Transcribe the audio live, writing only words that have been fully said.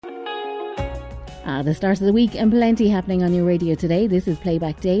The start of the week and plenty happening on your radio today. This is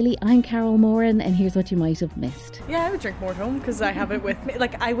Playback Daily. I'm Carol Moran and here's what you might have missed. Yeah, I would drink more at home because I have it with me.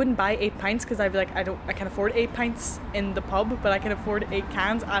 Like, I wouldn't buy 8 pints because I'd be like, I can afford 8 pints in the pub, but I can afford 8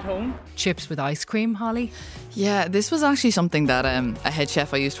 cans at home. Chips with ice cream, Holly? Yeah, this was actually something that a head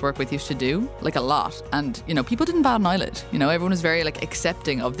chef I used to work with used to do, like a lot. And, you know, people didn't bat an eyelid. You know, everyone was very, like,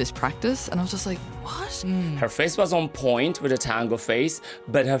 accepting of this practice. And I was just like, what? Her face was on point with a tango face,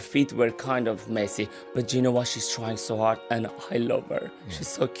 but her feet were kind of messy. But you know what? She's trying so hard, and I love her. Yeah. She's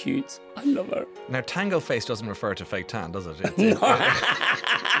so cute. I love her. Now, tango face doesn't refer to fake tan, does it?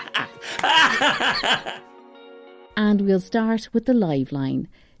 And we'll start with the live line.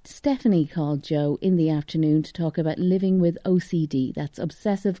 Stephanie called Joe in the afternoon to talk about living with OCD, that's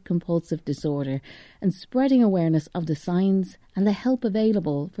obsessive compulsive disorder, and spreading awareness of the signs and the help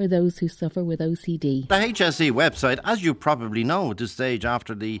available for those who suffer with OCD. The HSE website, as you probably know at this stage,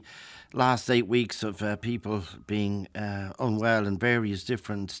 after the last 8 weeks of people being unwell in various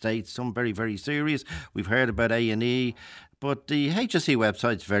different states, some very, very serious. We've heard about A&E. But the HSE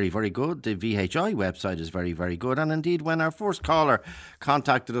website is very, very good. The VHI website is very, very good. And indeed, when our first caller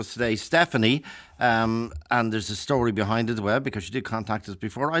contacted us today, Stephanie, and there's a story behind it as well, because she did contact us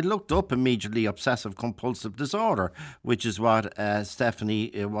before, I looked up immediately obsessive compulsive disorder, which is what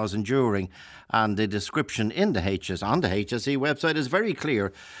Stephanie was enduring. And the description on the HSE website is very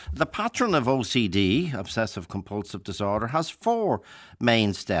clear. The pattern of OCD, obsessive compulsive disorder, has 4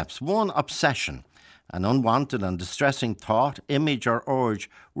 main steps. 1, obsession. An unwanted and distressing thought, image or urge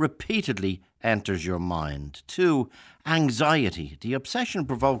repeatedly enters your mind. 2, anxiety. The obsession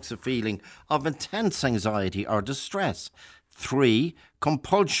provokes a feeling of intense anxiety or distress. 3,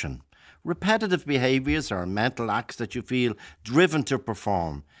 compulsion. Repetitive behaviours or mental acts that you feel driven to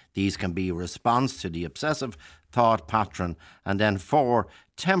perform. These can be a response to the obsessive thought pattern. And then 4,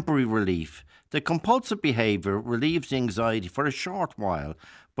 temporary relief. The compulsive behaviour relieves the anxiety for a short while,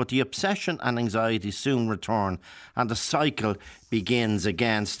 but the obsession and anxiety soon return and the cycle begins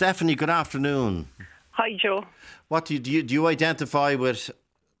again. Stephanie, good afternoon. Hi, Joe. What do you identify with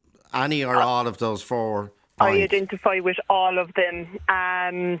any or all of those 4 points? I identify with all of them.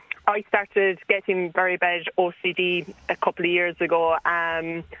 I started getting very bad OCD a couple of years ago.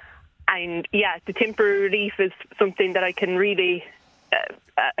 And yeah, the temporary relief is something that I can really,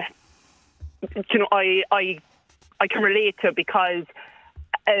 I can relate to, because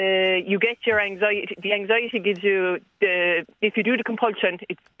you get your anxiety. The anxiety gives you if you do the compulsion,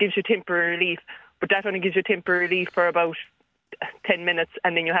 it gives you temporary relief, but that only gives you temporary relief for about 10 minutes,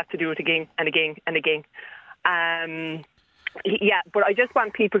 and then you have to do it again and again and again. Yeah, but I just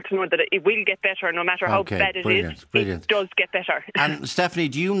want people to know that it will get better, no matter how bad it is. Brilliant. It does get better. And Stephanie,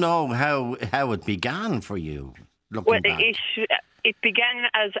 do you know how it began for you? Looking back? It began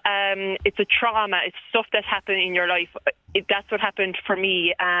as it's a trauma. It's stuff that happened in your life. That's what happened for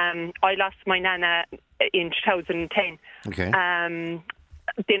me. I lost my nana in 2010. Okay.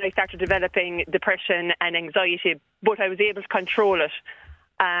 Then I started developing depression and anxiety, but I was able to control it.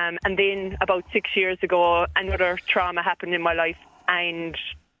 And then about 6 years ago, another trauma happened in my life, and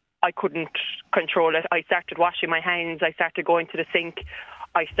I couldn't control it. I started washing my hands. I started going to the sink.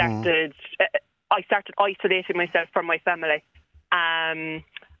 I started isolating myself from my family. And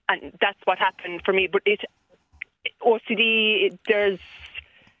that's what happened for me. But OCD,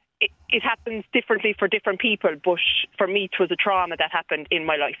 it happens differently for different people. But for me, it was a trauma that happened in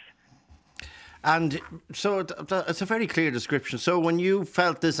my life. And so it's a very clear description. So when you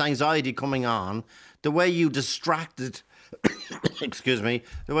felt this anxiety coming on, the way you distracted, the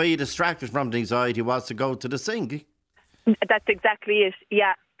way you distracted from the anxiety was to go to the sink. That's exactly it,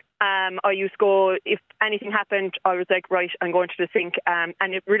 yeah. I used to go, if anything happened, I was like, right, I'm going to the sink. And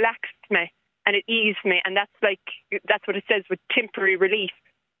it relaxed me and it eased me. And that's what it says with temporary relief.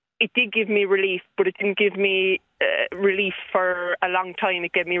 It did give me relief, but it didn't give me relief for a long time.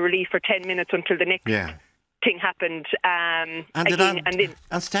 It gave me relief for 10 minutes until the next thing happened. And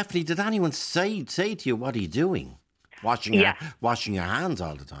Stephanie, did anyone say to you, what are you doing? Washing your hands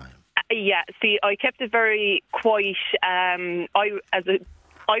all the time? Yeah, see, I kept it very quiet.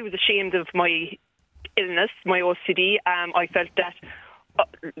 I was ashamed of my illness, my OCD. I felt that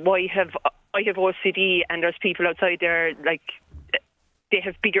I have OCD, and there's people outside there like they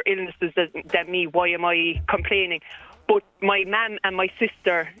have bigger illnesses than me. Why am I complaining? But my mum and my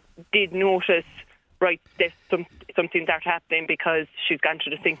sister did notice, right, there's something that's happening, because she's gone to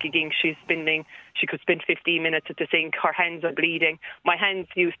the sink again. She could spend 15 minutes at the sink. Her hands are bleeding. My hands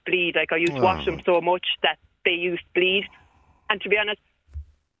used to bleed. Like, I used to wash them so much that they used to bleed. And to be honest,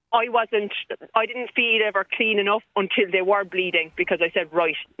 I didn't feel ever clean enough until they were bleeding, because I said,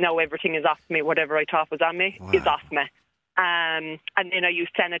 right, now everything is off me. Whatever I thought was on me is off me. And then I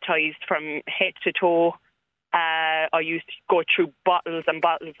used sanitized from head to toe. I used to go through bottles and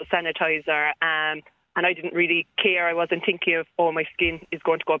bottles of sanitizer. And I didn't really care. I wasn't thinking of, my skin is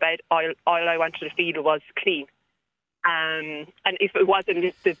going to go bad. All I wanted to feel was clean. And if it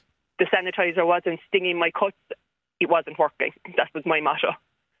wasn't, the sanitizer wasn't stinging my cuts, it wasn't working. That was my motto.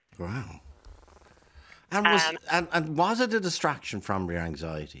 Wow. And was it a distraction from your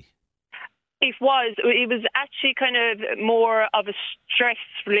anxiety? It was. It was actually kind of more of a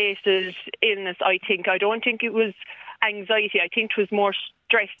stress-related illness, I think. I don't think it was anxiety. I think it was more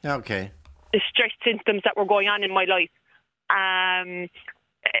stress. Okay. The stress symptoms that were going on in my life.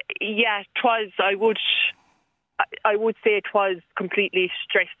 It was. I would say it was completely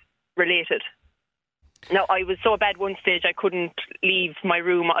stress-related. Now, I was so bad one stage I couldn't leave my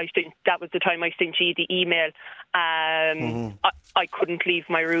room. I think that was the time I sent you the email. I couldn't leave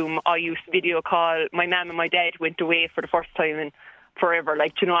my room. I used video call. My mum and my dad went away for the first time in forever,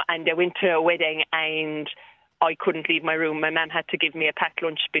 and they went to a wedding and I couldn't leave my room. My mum had to give me a packed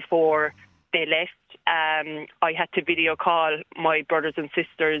lunch before they left. I had to video call my brothers and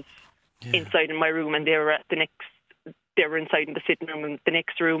sisters inside in my room, and they were inside in the sitting room in the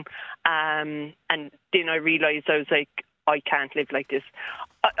next room. And then I realised, I was like, I can't live like this.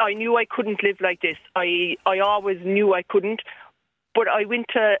 I knew I couldn't live like this. I always knew I couldn't. But I went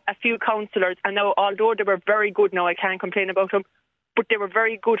to a few counsellors, and now, although they were very good, now I can't complain about them, but they were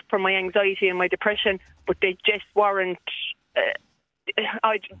very good for my anxiety and my depression, but they just weren't,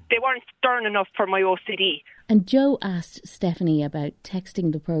 they weren't stern enough for my OCD. And Joe asked Stephanie about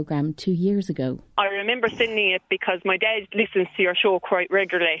texting the programme 2 years ago. I remember sending it because my dad listens to your show quite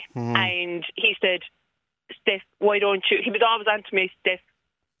regularly, and he said, Steph, why don't you... He was always on to me, Steph,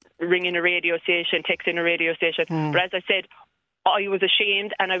 ringing a radio station, texting a radio station. But as I said, I was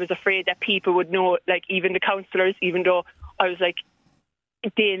ashamed and I was afraid that people would know, like even the counsellors, even though I was like,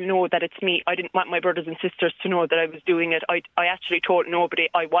 they'll know that it's me. I didn't want my brothers and sisters to know that I was doing it. I actually told nobody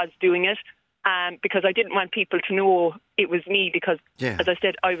I was doing it. Because I didn't want people to know it was me, because, as I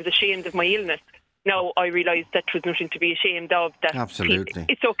said, I was ashamed of my illness. Now I realise that was nothing to be ashamed of. That absolutely.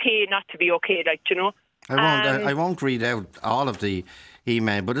 It's okay not to be okay, I won't read out all of the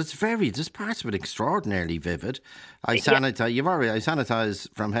email, but there's parts of it extraordinarily vivid. I sanitize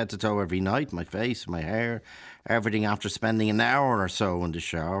from head to toe every night, my face, my hair, everything, after spending an hour or so in the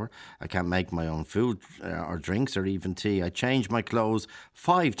shower. I can't make my own food or drinks or even tea. I change my clothes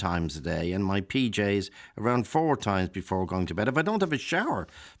 5 times a day and my PJs around 4 times before going to bed. If I don't have a shower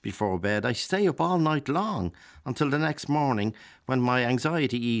before bed, I stay up all night long until the next morning, when my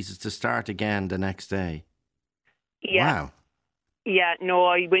anxiety eases to start again the next day. Yeah. Wow. Yeah, no,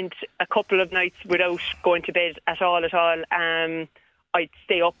 I went a couple of nights without going to bed at all. I'd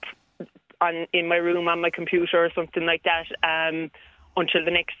stay up in my room on my computer or something like that until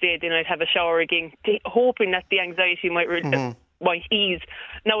the next day. Then I'd have a shower again, hoping that the anxiety might ease.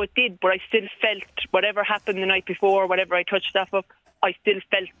 Now it did, but I still felt whatever happened the night before, whatever I touched stuff up, I still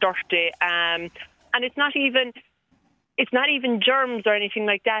felt dirty. And it's not even germs or anything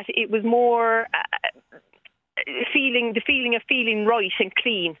like that. It was more the feeling of feeling right and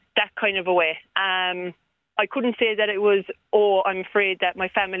clean, that kind of a way. I couldn't say that it was, I'm afraid that my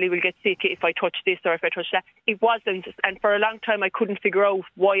family will get sick if I touch this or if I touch that. It wasn't, and for a long time I couldn't figure out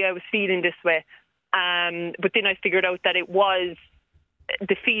why I was feeling this way. But then I figured out that it was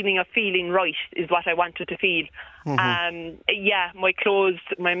the feeling of feeling right is what I wanted to feel. My clothes,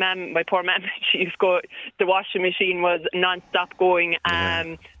 my poor mum, she used to go, the washing machine was non-stop going.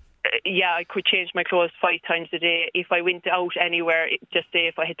 I could change my clothes 5 times a day. If I went out anywhere, just say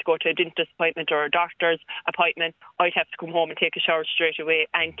if I had to go to a dentist appointment or a doctor's appointment, I'd have to come home and take a shower straight away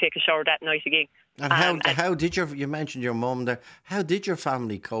and take a shower that night again. And how did you mentioned your mum there, how did your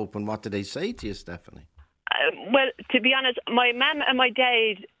family cope, and what did they say to you, Stephanie? Well, to be honest, my mum and my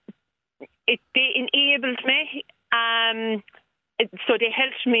dad, they enabled me. So they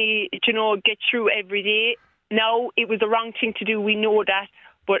helped me, get through every day. Now, it was the wrong thing to do, we know that.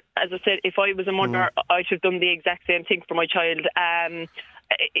 But as I said, if I was a mother, I'd have done the exact same thing for my child.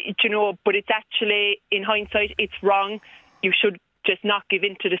 But it's actually, in hindsight, it's wrong. You should just not give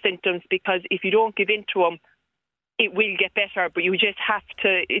in to the symptoms, because if you don't give in to them, it will get better. But you just have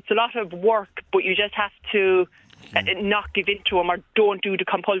to, it's a lot of work, but you just have to not give in to them, or don't do the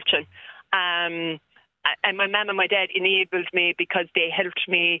compulsion. And my mum and my dad enabled me, because they helped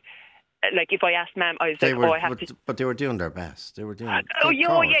me like if I asked Ma'am, I was I have to. But they were doing their best. They were doing.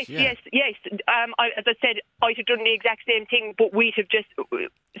 Yes. As I said, I'd have done the exact same thing, but we have just,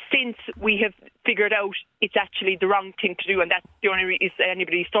 since we have figured out it's actually the wrong thing to do, and that's the only reason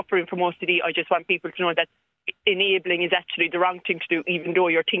anybody suffering from OCD. I just want people to know that enabling is actually the wrong thing to do, even though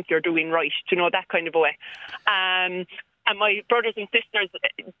you think you're doing right. That kind of a way. And my brothers and sisters,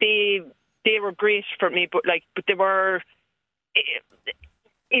 they were great for me, but they were.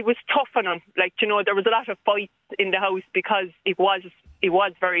 It was tough on them. There was a lot of fights in the house because it was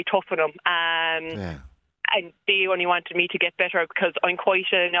very tough on them. And they only wanted me to get better because I'm quite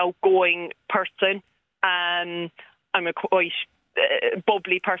an outgoing person. I'm a quite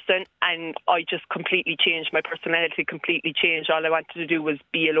bubbly person, and I just completely changed. My personality completely changed. All I wanted to do was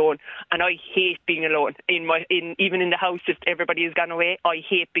be alone, and I hate being alone. Even in the house, if everybody has gone away, I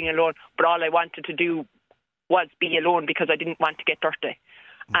hate being alone. But all I wanted to do was be alone because I didn't want to get dirty.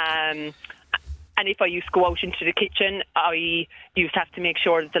 And if I used to go out into the kitchen, I used to have to make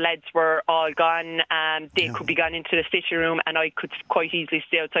sure that the lads were all gone. They could be gone into the sitting room, and I could quite easily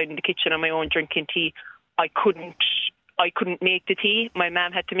stay outside in the kitchen on my own drinking tea. I couldn't make the tea. My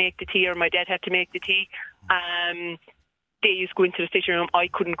mum had to make the tea, or my dad had to make the tea. They used to go into the sitting room. I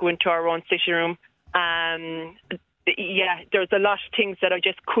couldn't go into our own sitting room. There's a lot of things that I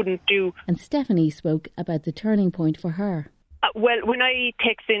just couldn't do. And Stephanie spoke about the turning point for her. Well, when I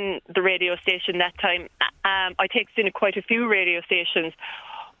texted in the radio station that time, I texted in quite a few radio stations,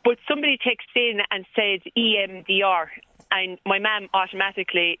 but somebody texted in and said EMDR, and my mum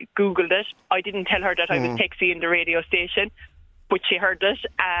automatically Googled it. I didn't tell her that I was texting in the radio station, but she heard it,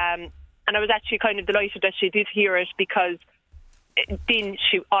 and I was actually kind of delighted that she did hear it, because then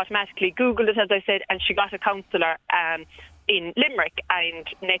she automatically Googled it, as I said, and she got a counsellor in Limerick, and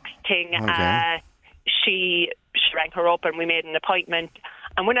next thing... She rang her up and we made an appointment.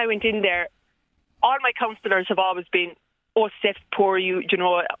 And when I went in there, all my counsellors have always been, oh, Steph, poor you, this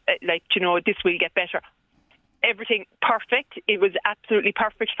will get better. Everything perfect. It was absolutely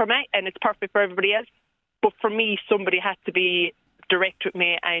perfect for me, and it's perfect for everybody else. But for me, somebody had to be direct with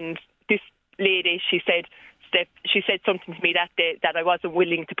me. And this lady, she said something to me that day that I wasn't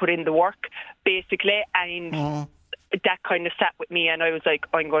willing to put in the work, basically. And that kind of sat with me, and I was like,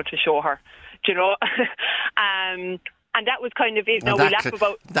 I'm going to show her. And that was kind of it. Now,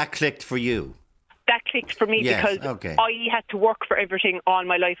 that clicked for you. That clicked for me, because I had to work for everything all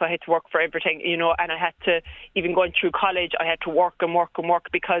my life. I had to work for everything, and I had to, even going through college, I had to work and work and work,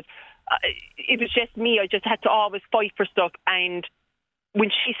 because it was just me. I just had to always fight for stuff. And when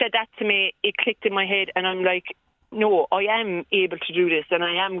she said that to me, it clicked in my head, and I'm like, no, I am able to do this, and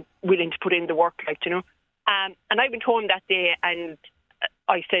I am willing to put in the work, And I went home that day, and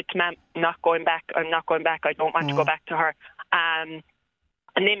I said to Mum, I'm not going back. I don't want to go back to her. And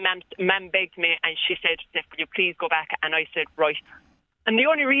then Mum begged me, and she said, Steph, will you please go back? And I said, right. And the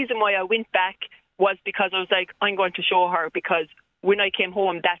only reason why I went back was because I was like, I'm going to show her, because when I came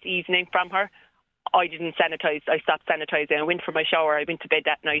home that evening from her, I didn't sanitize. I stopped sanitizing. I went for my shower. I went to bed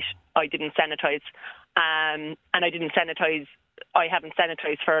that night. I didn't sanitize. And I didn't sanitize. I haven't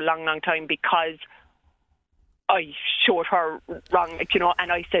sanitized for a long, long time, because I showed her wrong,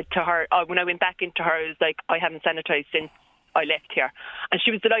 and I said to her, when I went back into her, I was like, I haven't sanitized since I left here. And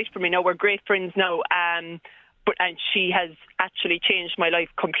she was delighted for me. Now, we're great friends now, and she has actually changed my life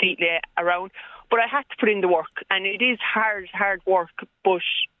completely around. But I had to put in the work, and it is hard work, but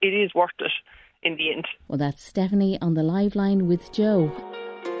it is worth it in the end. Well, that's Stephanie on the live line with Joe.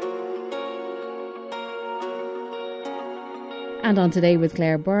 And on Today with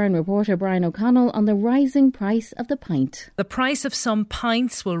Claire Byrne, reporter Brian O'Connell on the rising price of the pint. The price of some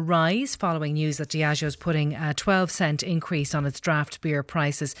pints will rise following news that Diageo is putting a 12-cent increase on its draft beer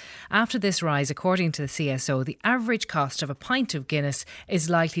prices. After this rise, according to the CSO, the average cost of a pint of Guinness is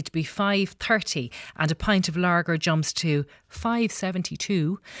likely to be $5.30 and a pint of lager jumps to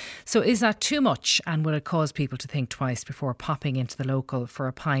 $5.72. So is that too much, and will it cause people to think twice before popping into the local for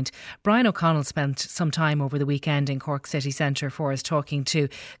a pint? Brian O'Connell spent some time over the weekend in Cork City Centre for us talking to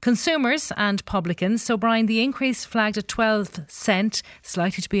consumers and publicans. So Brian, the increase flagged at 12 cent, it's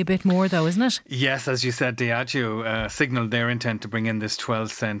likely to be a bit more though, isn't it? Yes, as you said, Diageo signalled their intent to bring in this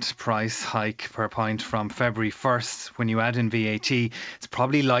 12 cent price hike per pint from February 1st. When you add in VAT, it's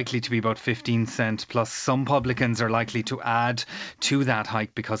probably likely to be about 15 cent, plus some publicans are likely to add to that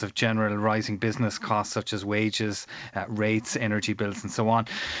hike because of general rising business costs such as wages, rates, energy bills and so on.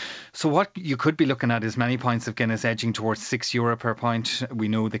 So what you could be looking at is many pints of Guinness edging towards €6 €5 per pint. We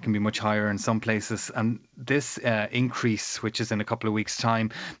know they can be much higher in some places. And this increase, which is in a couple of weeks'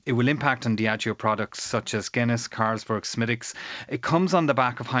 time, it will impact on Diageo products such as Guinness, Carlsberg, Smithwick's. It comes on the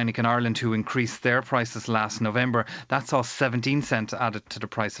back of Heineken Ireland, who increased their prices last November. That saw 17 cents added to the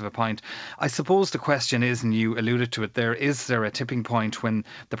price of a pint. I suppose the question is, and you alluded to it there, is there a tipping point when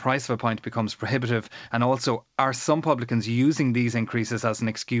the price of a pint becomes prohibitive? And also, are some publicans using these increases as an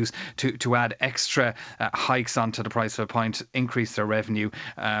excuse to add extra hikes onto the price of a pint, increase their revenue,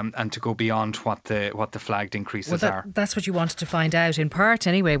 and to go beyond what the flagged increases are? That's what you wanted to find out, in part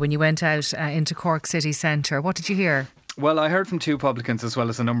anyway, when you went out into Cork city centre. What did you hear? Well, I heard from two publicans as well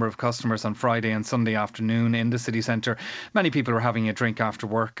as a number of customers on Friday and Sunday afternoon in the city centre. Many people were having a drink after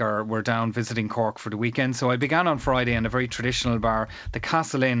work or were down visiting Cork for the weekend. So I began on Friday in a very traditional bar, the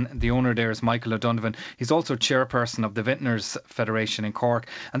Castle Inn. The owner there is Michael O'Donovan. He's also chairperson of the Vintners Federation in Cork.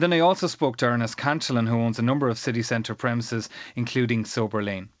 And then I also spoke to Ernest Cantillon, who owns a number of city centre premises, including Sober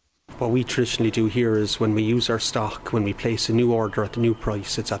Lane. What we traditionally do here is when we use our stock, when we place a new order at the new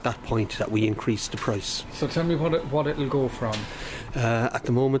price, it's at that point that we increase the price. So tell me what it'll go from. At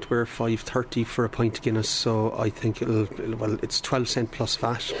the moment we're $5.30 for a pint of Guinness, so I think it's 12 cent plus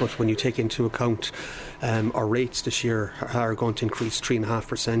VAT, but when you take into account our rates this year are going to increase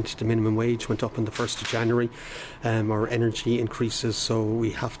 3.5%. The minimum wage went up on the 1st of January. Our energy increases, so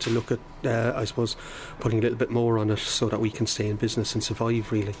we have to look at, I suppose, putting a little bit more on it so that we can stay in business and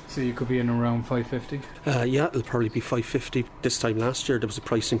survive, really. So you could be in around $5.50? Yeah, it'll probably be $5.50. This time last year there was a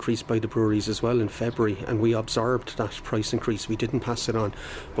price increase by the breweries as well in February, and we absorbed that price increase. We didn't pass it on,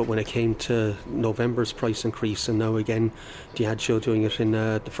 but when it came to November's price increase, and now again Diageo doing it in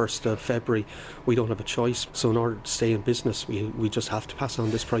the 1st of February, we don't have a choice. So in order to stay in business, we just have to pass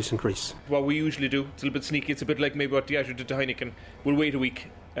on this price increase. What we usually do, it's a little bit sneaky, it's a bit like maybe what Diageo did to Heineken. We'll wait a week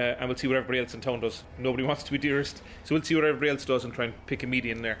and we'll see what everybody else in town does. Nobody wants to be dearest, so we'll see what everybody else does and try and pick a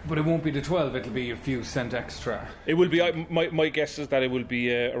median there. But it won't be the 12, it'll be a few cent extra. It will be, my guess is that it will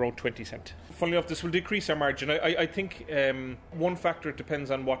be around 20 cent. Funnily enough, this will decrease our margin. I think one factor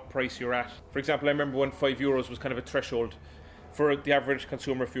depends on what price you're at. For example, I remember when €5 was kind of a threshold for the average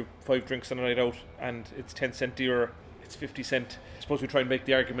consumer. If you have 5 drinks on a night out and it's 10 cent dearer, it's 50 cent. I suppose we try and make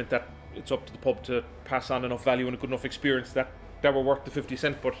the argument that it's up to the pub to pass on enough value and a good enough experience that were worth the 50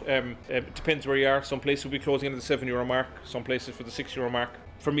 cent, but it depends where you are. Some places will be closing in at the €7 mark, some places for the €6 mark.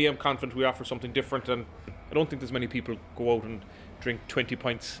 For me, I'm confident we offer something different, and I don't think there's many people go out and drink 20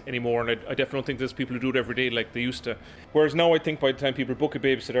 pints anymore, and I definitely don't think there's people who do it every day like they used to. Whereas now I think by the time people book a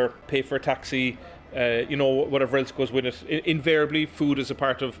babysitter, pay for a taxi, whatever else goes with it, invariably food is a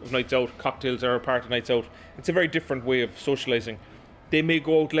part of nights out, cocktails are a part of nights out. It's a very different way of socialising. They may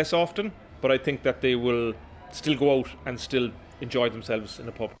go out less often, but I think that they will still go out and still enjoy themselves in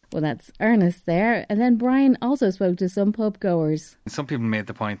a pub. Well, that's Ernest there. And then Brian also spoke to some pub goers. Some people made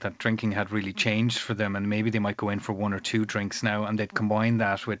the point that drinking had really changed for them, and maybe they might go in for 1 or 2 drinks now, and they'd combine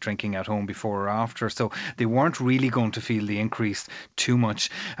that with drinking at home before or after. So they weren't really going to feel the increase too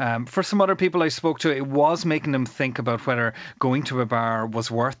much. For some other people I spoke to, it was making them think about whether going to a bar was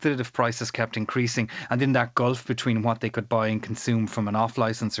worth it if prices kept increasing. And then that gulf between what they could buy and consume from an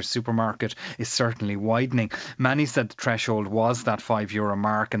off-licence or supermarket is certainly widening. Many said the threshold was that €5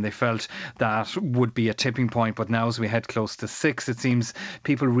 mark, and they felt that would be a tipping point. But now as we head close to 6, it seems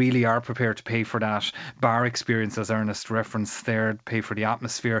people really are prepared to pay for that bar experience, as Ernest referenced there, pay for the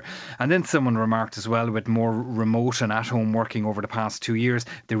atmosphere. And then someone remarked as well, with more remote and at-home working over the past 2 years,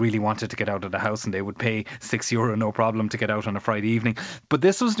 they really wanted to get out of the house, and they would pay €6 no problem to get out on a Friday evening. But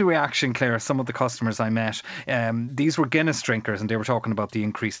this was the reaction, Claire, some of the customers I met. These were Guinness drinkers, and they were talking about the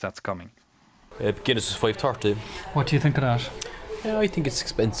increase that's coming. Guinness is $5.30. What do you think of that? I think it's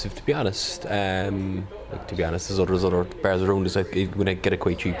expensive, to be honest. There's other bars around us. I'm going to get it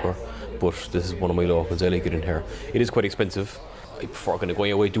quite cheaper, but this is one of my locals. I like it in here. It is quite expensive. I prefer kind of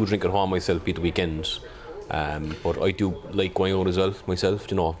going away. I do drink at home myself, be the weekend. But I do like going out as well myself.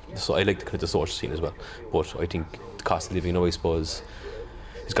 So I like the kind of the social scene as well. But I think the cost of living now, I suppose,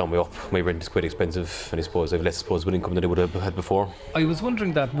 it's gone way up. My rent is quite expensive, and I suppose I have less disposable income than I would have had before. I was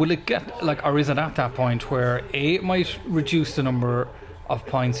wondering that, will it get, or is it at that point where A, it might reduce the number of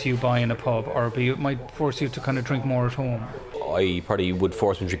pints you buy in a pub, or B, it might force you to kind of drink more at home? I probably would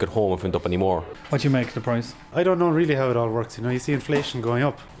force me to drink at home if it went up anymore. What do you make of the price? I don't know really how it all works. You see inflation going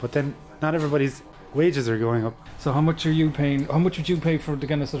up, but then not everybody's wages are going up. So how much are you paying? How much would you pay for the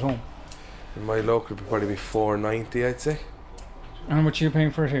Guinness at home? In my local would probably be $4.90, I'd say. And how much are you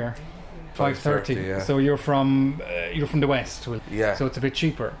paying for it here? $5.30. Yeah. So you're from the west. Yeah. So it's a bit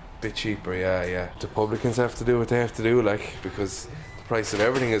cheaper. Yeah. The publicans have to do what they have to do, because the price of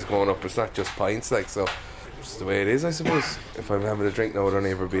everything is going up. It's not just pints, so It's the way it is, I suppose. If I'm having a drink now, I'd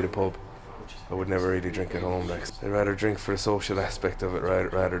only ever be at a pub. I would never really drink at home. Like, I'd rather drink for the social aspect of it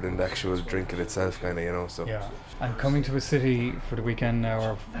rather than the actual drinking itself, kind of, you know. So yeah. And coming to a city for the weekend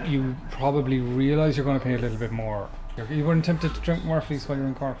now, you probably realise you're going to pay a little bit more. You weren't tempted to drink Murphy's while you're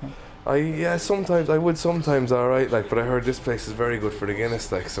in Cork, no? Sometimes I would. Sometimes, all right. Like, but I heard this place is very good for the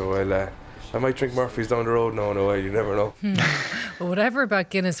Guinness. Like, so I might drink Murphy's down the road. No way, you never know. Well, whatever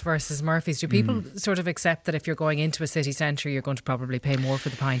about Guinness versus Murphy's, do people sort of accept that if you're going into a city centre, you're going to probably pay more for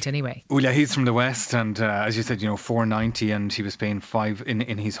the pint anyway? Well, yeah, he's from the West, and as you said, $4.90, and he was paying $5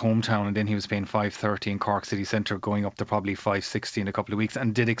 in his hometown, and then he was paying $5.30 in Cork city centre, going up to probably $5.60 in a couple of weeks,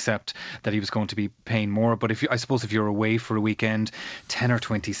 and did accept that he was going to be paying more. But I suppose if you're away for a weekend, 10 or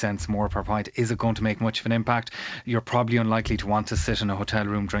 20 cents more per pint, is it going to make much of an impact? You're probably unlikely to want to sit in a hotel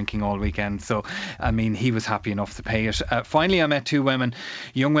room drinking all weekend. So, I mean, he was happy enough to pay it. Finally, I met two women,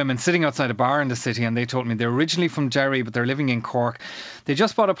 young women, sitting outside a bar in the city, and they told me they're originally from Derry, but they're living in Cork. They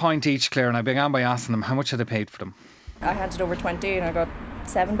just bought a pint each, Claire, and I began by asking them how much had they paid for them. I handed over 20 and I got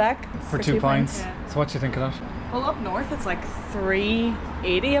 7 back. For 2 pints? Yeah. So what do you think of that? Well, up north it's like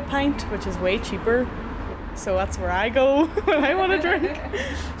 $3.80 a pint, which is way cheaper. So that's where I go when I want to drink.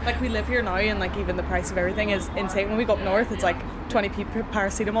 Like, we live here now, and like even the price of everything is insane. When we go up north, it's like 20p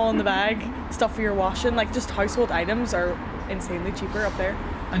paracetamol in the bag, stuff for your washing, like just household items are insanely cheaper up there.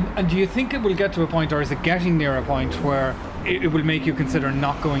 And do you think it will get to a point, or is it getting near a point where it will make you consider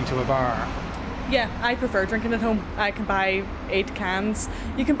not going to a bar? Yeah, I prefer drinking at home. I can buy 8 cans.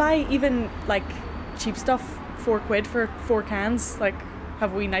 You can buy even like cheap stuff, £4 for 4 cans. Like,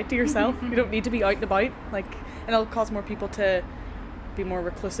 have a wee night to yourself. You don't need to be out and about. Like, and it'll cause more people to be more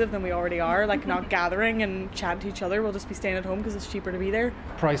reclusive than we already are. Like, not gathering and chatting to each other. We'll just be staying at home because it's cheaper to be there.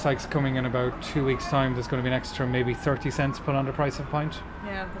 Price hikes coming in about 2 weeks' time. There's going to be an extra maybe 30 cents put on the price of a pint.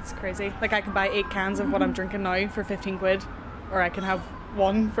 Yeah, that's crazy. Like, I can buy 8 cans of what I'm drinking now for £15, or I can have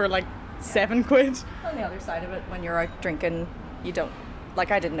one for like £7. On the other side of it, when you're out drinking, you don't,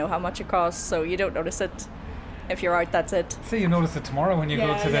 like, I didn't know how much it costs, so you don't notice it. If you're out, that's it. So you notice it tomorrow when you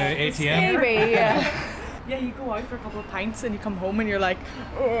go to the ATM? Maybe, yeah. Yeah, you go out for a couple of pints and you come home and you're like,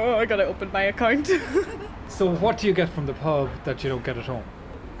 oh, I gotta open my account. So what do you get from the pub that you don't get at home?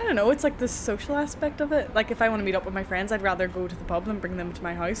 I don't know, it's like the social aspect of it. Like, if I want to meet up with my friends, I'd rather go to the pub than bring them to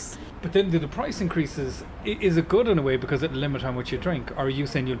my house. But then the price increases, is it good in a way because it'll limit how much you drink? Or are you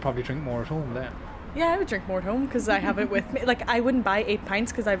saying you'll probably drink more at home then? Yeah, I would drink more at home because I have it with me. Like, I wouldn't buy 8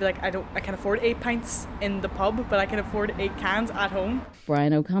 pints because I'd be like, I can't afford 8 pints in the pub, but I can afford 8 cans at home.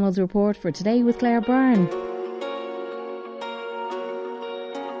 Brian O'Connell's report for today with Claire Byrne.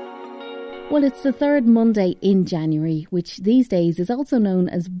 Well, it's the third Monday in January, which these days is also known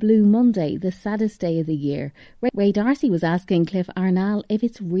as Blue Monday, the saddest day of the year. Ray Darcy was asking Cliff Arnall if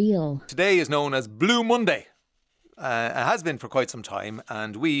it's real. Today is known as Blue Monday. It has been for quite some time,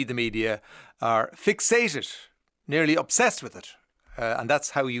 and we, the media, are fixated, nearly obsessed with it. And that's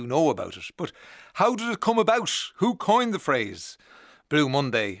how you know about it. But how did it come about? Who coined the phrase Blue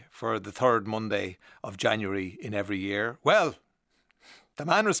Monday for the third Monday of January in every year? Well, the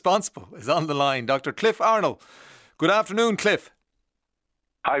man responsible is on the line, Dr. Cliff Arnall. Good afternoon, Cliff.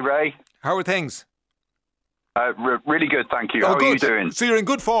 Hi, Ray. How are things? Really good, thank you. How are you doing? So you're in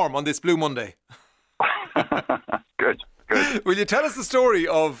good form on this Blue Monday. Good. Will you tell us the story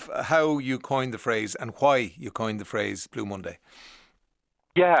of how you coined the phrase and why you coined the phrase Blue Monday?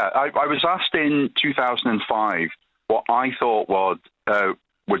 Yeah, I was asked in 2005 what I thought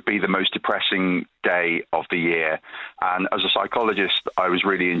would be the most depressing day of the year. And as a psychologist, I was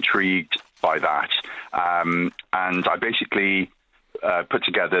really intrigued by that. And I basically put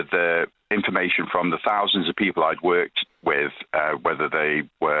together the information from the thousands of people I'd worked with, whether they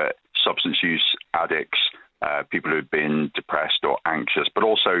were substance use addicts, people who'd been depressed or anxious, but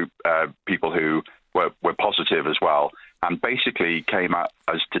also people who were positive as well, and basically came out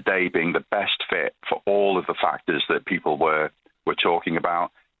as today being the best fit for all of the factors that people were talking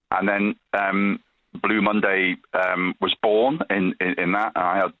about. And then Blue Monday was born in that, and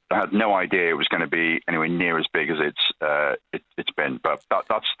I had no idea it was going to be anywhere near as big as it's been. But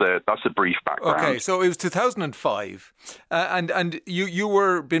that's the brief background. Okay, so it was 2005, and you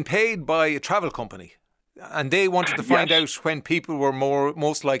were being paid by a travel company, and they wanted to find out when people were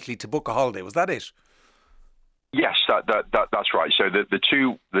most likely to book a holiday. Was that it? Yes, that's right. So the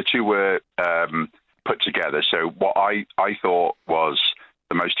two were put together. So what I thought was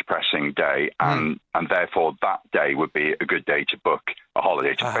the most depressing day, and therefore that day would be a good day to book a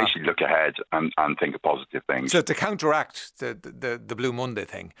holiday, to basically look ahead and think of positive things. So to counteract the Blue Monday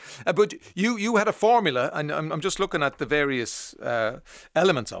thing. But you had a formula, and I'm just looking at the various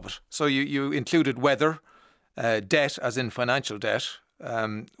elements of it. So you included weather, debt, as in financial debt,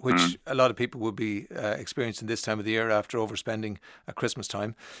 which a lot of people would be experiencing this time of the year after overspending at Christmas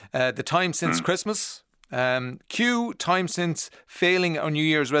time. The time since Christmas. Q, time since failing on New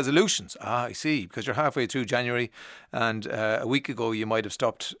Year's resolutions. I see, because you're halfway through January and a week ago you might have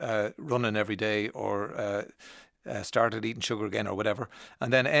stopped running every day or started eating sugar again or whatever.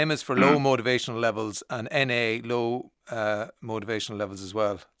 And then M is for low motivational levels, and NA, low motivational levels as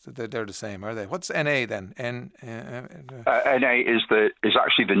well. So they're the same, are they? What's NA then? NA is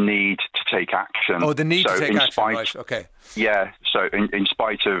actually the need to take action. Oh, the need to take action, right, okay. Yeah, so in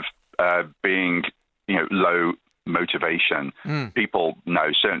spite of being low motivation, people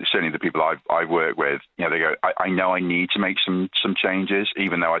know, certainly the people I work with, they go, I know I need to make some changes,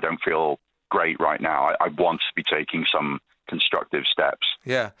 even though I don't feel great right now. I want to be taking some constructive steps.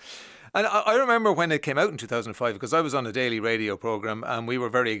 Yeah. And I remember when it came out in 2005, because I was on a daily radio programme and we were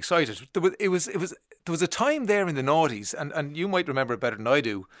very excited. There was a time there in the noughties, and you might remember it better than I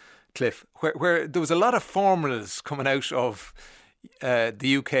do, Cliff, where there was a lot of formulas coming out of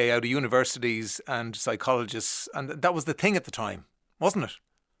the UK, out of universities and psychologists, and that was the thing at the time, wasn't it?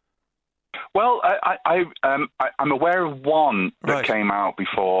 Well, I'm aware of one that came out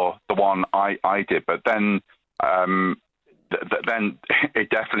before the one I did, but then then it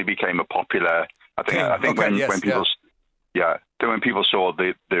definitely became a popular. I think when people saw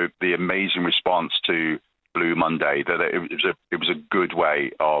the amazing response to Blue Monday, that it was a good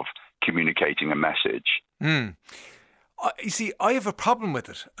way of communicating a message. You see, I have a problem with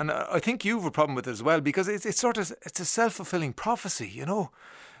it, and I think you have a problem with it as well, because it's a self-fulfilling prophecy,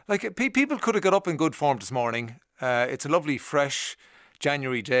 Like, people could have got up in good form this morning. It's a lovely, fresh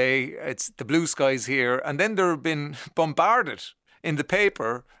January day. It's the blue skies here, and then they've been bombarded in the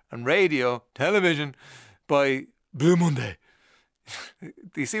paper and radio, television, by Blue Monday.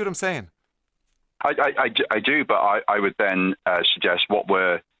 Do you see what I'm saying? I do, but I would then suggest, what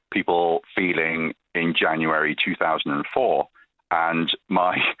were people feeling in January 2004? And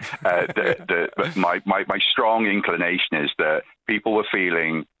my strong inclination is that people were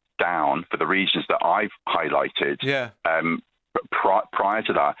feeling down for the reasons that I've highlighted. Prior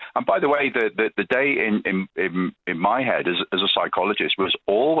to that, and by the way, the day in my head as a psychologist was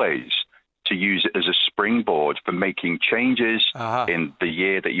always to use it as a springboard for making changes in the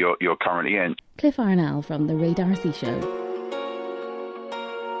year that you're currently in. Cliff Arnall from The Ray D'Arcy Show.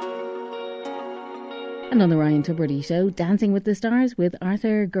 And on the Ryan Tubridy Show, Dancing with the Stars with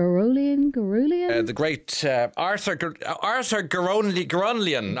Arthur Garolian. The great Arthur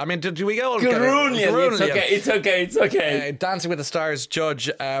Garolian. I mean, do we all Garolian. It's okay. Dancing with the Stars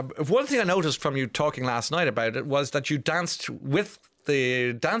judge. One thing I noticed from you talking last night about it was that you danced with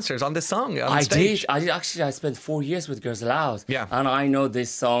the dancers on this song on stage. I did. Actually, I spent 4 years with Girls Aloud. Yeah. And I know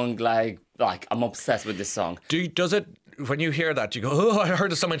this song like I'm obsessed with this song. Does it... When you hear that, you go, oh, I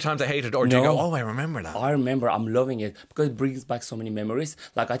heard it so many times I hate it, or do you go, oh, I remember that? I remember, I'm loving it, because it brings back so many memories.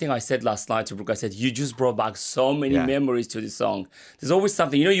 Like, I think I said last night to Brooke, I said, you just brought back so many memories to this song. There's always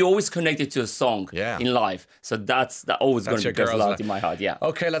something, you always connect it to a song in life. So that's always going to be Girls Aloud in my heart, yeah.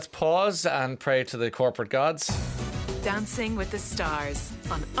 Okay, let's pause and pray to the corporate gods. Dancing with the Stars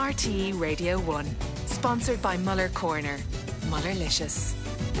on RTE Radio 1. Sponsored by Muller Corner. Mullerlicious.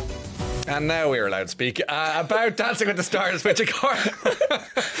 And now we're allowed to speak about Dancing with the Stars, which of course...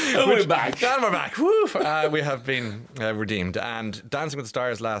 we're back. And we're back. Woo. We have been redeemed. And Dancing with the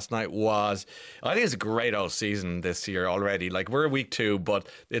Stars last night was... I think it's a great old season this year already. Like, we're week 2, but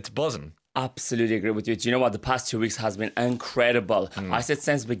it's buzzing. Absolutely agree with you. Do you know what? The past 2 weeks has been incredible. I said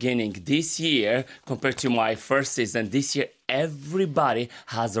since beginning, this year, compared to my first season, this year, everybody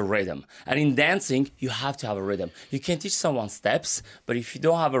has a rhythm. And in dancing, you have to have a rhythm. You can teach someone steps, but if you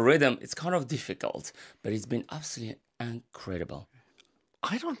don't have a rhythm, it's kind of difficult. But it's been absolutely incredible.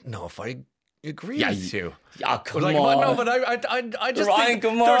 I don't know if I agree with you. Yeah, come on. No, but I just Ryan, think...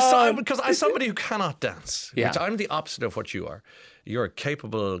 come on. Because I'm somebody who cannot dance, which I'm the opposite of what you are. You're a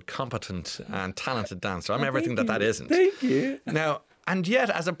capable, competent and talented dancer. I'm everything that isn't. Thank you. Now, and yet,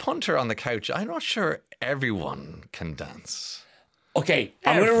 as a punter on the couch, I'm not sure everyone can dance. Okay,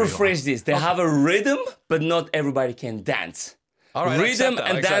 I'm going to rephrase this. They have a rhythm, but not everybody can dance. All right, rhythm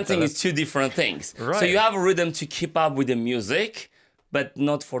and dancing is two different things. Right. So you have a rhythm to keep up with the music, but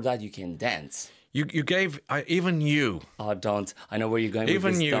not for that you can dance. You gave, even you. Oh, don't. I know where you're going even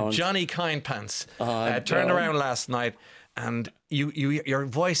with this. Even you, don't. Johnny Kindpants, turned around last night and your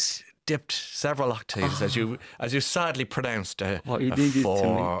voice dipped several octaves as you sadly pronounced a 4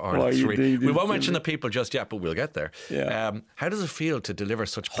 or a 3. We won't mention the people just yet, but we'll get there. Yeah. How does it feel to deliver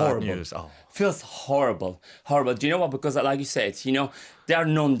such Horrible. bad news? Feels horrible. Do you know what? Because like you said, they are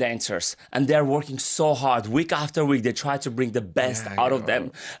non-dancers and they're working so hard week after week. They try to bring the best out of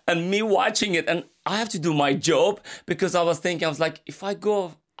them. And me watching it, and I have to do my job because I was thinking, if I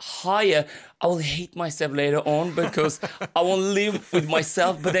go higher, I will hate myself later on because I won't live with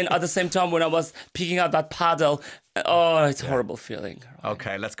myself. But then at the same time, when I was picking up that paddle, it's a horrible feeling.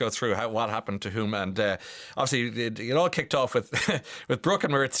 Okay, let's go through what happened to whom. And obviously, it all kicked off with with Brooke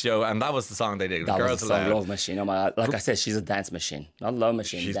and Maurizio, and that was the song they did. That Girls was the song, Aloud. Love Machine. Oh my God. Like I said, she's a dance machine. Not love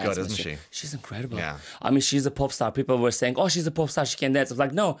machine. She's dance good, isn't machine. she? She's incredible. Yeah. I mean, she's a pop star. People were saying, she's a pop star, she can dance. I was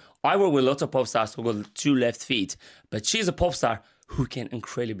like, no, I work with lots of pop stars who got 2 left feet, but she's a pop star who can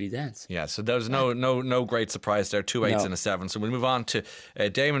incredibly dance. Yeah, so there's no great surprise there. 2 8s No. and a 7. So we'll move on to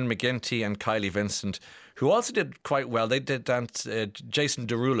Damon McGinty and Kylie Vincent, who also did quite well. They did dance Jason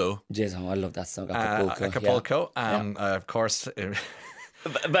Derulo. Jason, I love that song, Acapulco. Acapulco, yeah. of course.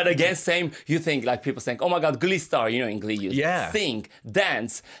 But again, same, you think like people saying, oh my God, Glee star, in Glee you sing,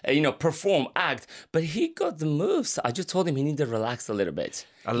 dance, perform, act. But he got the moves. I just told him he needed to relax a little bit.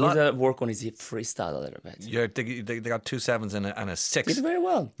 He needed to work on his freestyle a little bit. Yeah, they got 2 7s and a 6. He did very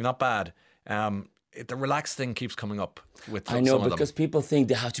well. Not bad. The relaxed thing keeps coming up with I know, some of them. because people think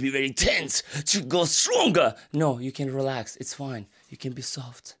they have to be very tense to go stronger. No, you can relax. It's fine. You can be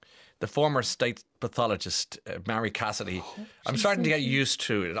soft. The former state pathologist, Mary Cassidy, I'm starting to get used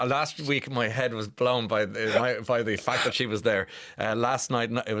to it. Last week, my head was blown by the fact that she was there. Last night,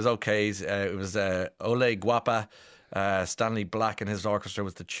 it was okay. It was Ole Guapa, Stanley Black and his orchestra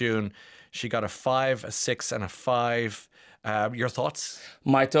was the tune. She got a 5, a 6 and a 5. Your thoughts?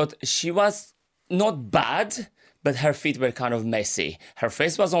 My thought, she was not bad, but her feet were kind of messy. Her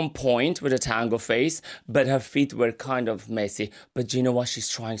face was on point with a tango face, but her feet were kind of messy. But you know what? She's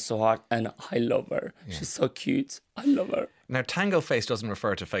trying so hard, and I love her. Yeah. She's so cute. I love her. Now, tango face doesn't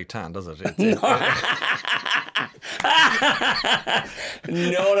refer to fake tan, does it?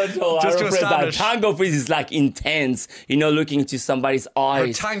 Not at all. Just I refer that. Tango face is like intense, looking into somebody's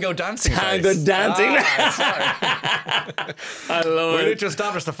eyes. Or tango dancing Tango face. dancing. I love we it. need to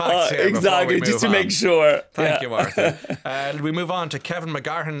establish the facts here. Exactly, just to make sure. Thank you, Martha. We move on to Kevin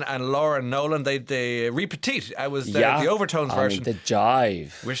McGarhan and Laura Nolan. They repeat. It was the overtones version. The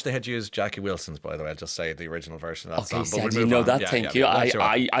jive. Wish they had used Jackie Wilson's, by the way. I'll just say the original version of that song. Okay, I didn't know that. Thank you.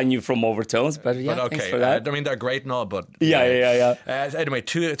 I knew from overtones, but thanks for that. I mean, they're great and all, but yeah. Anyway,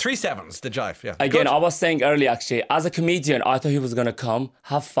 3 7s, the jive. Yeah. Again, I was saying earlier, actually, as a comedian, I thought he was gonna come,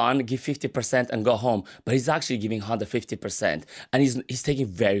 have fun, give 50% and go home, but he's actually giving 150%, and he's taking it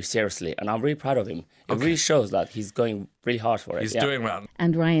very seriously, and I'm really proud of him. It really shows that he's going really hard for it. He's doing well.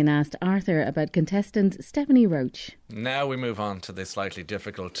 And Ryan asked Arthur about contestant Stephanie Roach. Now we move on to the slightly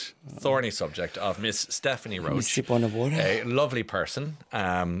difficult, thorny subject of Miss Stephanie Roach. Sip on the water. A lovely person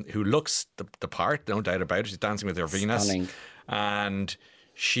who looks the part, no doubt about it. She's dancing with her Venus. Stunning. And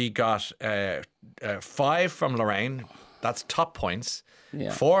she got 5 from Lorraine. That's top points.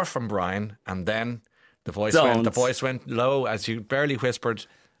 Yeah. 4 from Brian. And then the voice went low as you barely whispered,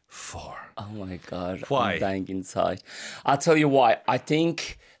 4. Oh my God. Why? I'm dying inside. I'll tell you why. I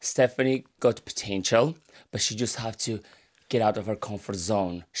think Stephanie got potential, but she just have to get out of her comfort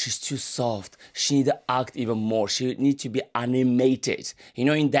zone. She's too soft. She need to act even more. She need to be animated.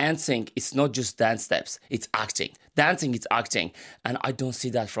 In dancing, it's not just dance steps. It's acting. Dancing, it's acting. And I don't see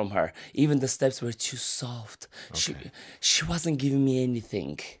that from her. Even the steps were too soft. Okay. She wasn't giving me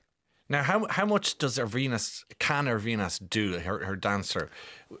anything. Now, how much does can Venus do, her dancer?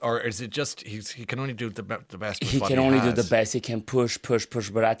 Or is it just he can only do the best with he what can he only has? do the best. He can push,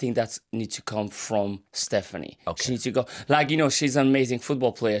 but I think that needs to come from Stephanie. Okay. She needs to go, she's an amazing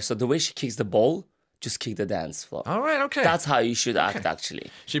football player, so the way she kicks the ball, just kick the dance floor. All right, okay. That's how you should act,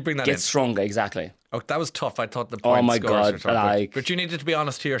 actually. She bring that in. Get stronger, exactly. Oh, that was tough. I thought the point my scores God, were tough, but you needed to be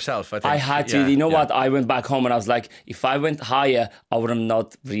honest to yourself, I think. I had to. What? I went back home and I was like, if I went higher, I would have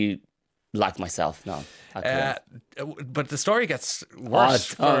not really liked myself. No. But the story gets worse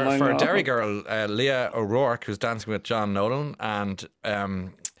for a Derry girl, Leah O'Rourke, who's dancing with John Nolan, and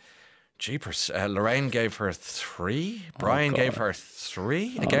jeepers, Lorraine gave her 3, Brian gave her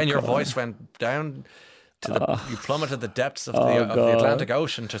 3. Again, your voice went down to you plummeted the depths of the Atlantic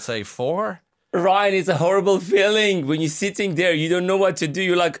Ocean to say 4. Ryan, it's a horrible feeling when you're sitting there. You don't know what to do.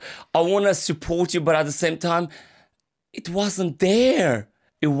 You're like, I want to support you, but at the same time, it wasn't there.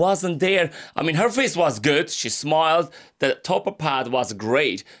 It wasn't there. I mean, her face was good. She smiled. The top part was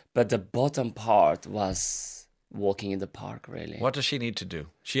great. But the bottom part was walking in the park, really. What does she need to do?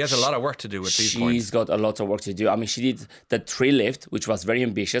 She has a lot of work to do at these points. She's got a lot of work to do. I mean, she did the tree lift, which was very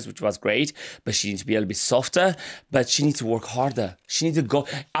ambitious, which was great, but she needs to be a little bit softer, but she needs to work harder. She needs to go.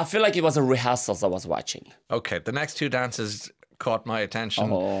 I feel like it was a rehearsal I was watching. Okay, the next two dances caught my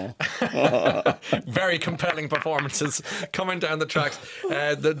attention. Oh. Very compelling performances coming down the tracks.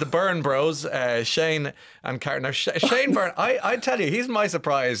 The Byrne Bros, Shane and Karen. Now, Shane Byrne, I tell you, he's my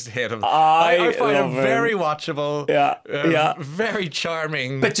surprise hit. I find him very watchable. Very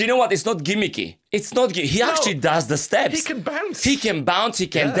charming. But you know what? It's not gimmicky. It's not. He actually does the steps. He can bounce. He can bounce. He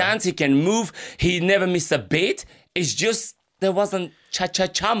can dance. He can move. He never missed a beat. It's just there wasn't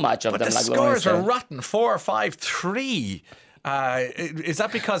cha-cha-cha much of but them. The like scores were rotten. 4, 5, 3. Is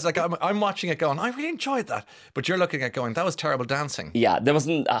that because I'm watching it going, I really enjoyed that, but you're looking at going, that was terrible dancing? Yeah, there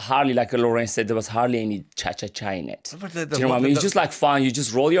wasn't hardly, like Lauren said, there was hardly any cha-cha-cha in it. Do you know what I mean? It's just like fun. You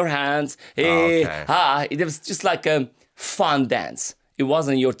just roll your hands. Hey, it was just like a fun dance. It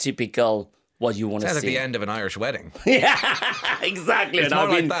wasn't your typical what you want to see. Sounds like the end of an Irish wedding. Yeah, exactly. It's and more I've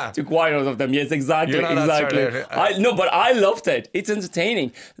like been that. to quite a lot of them. Yes, exactly. You know, Exactly. But I loved it. It's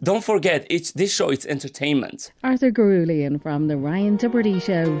entertaining. Don't forget, this show, it's entertainment. Arthur Garulian from The Ryan Tubridy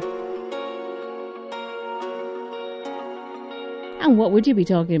Show. And what would you be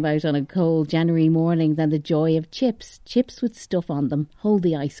talking about on a cold January morning than the joy of chips? Chips with stuff on them. Hold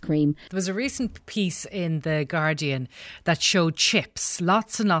the ice cream. There was a recent piece in The Guardian that showed chips,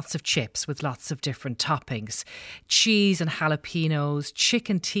 lots and lots of chips with lots of different toppings. Cheese and jalapenos,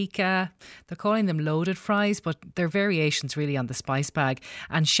 chicken tikka. They're calling them loaded fries, but they're variations really on the spice bag.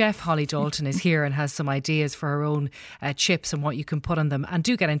 And Chef Holly Dalton is here and has some ideas for her own chips and what you can put on them. And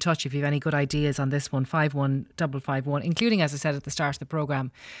do get in touch if you have any good ideas on this one, 51551, including, as I said at the start of the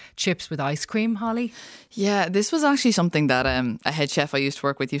programme, chips with ice cream, Holly? Yeah, this was actually something that a head chef I used to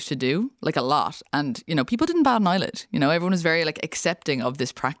work with used to do, like a lot. And, you know, people didn't bat an eyelid. You know, everyone was very, like, accepting of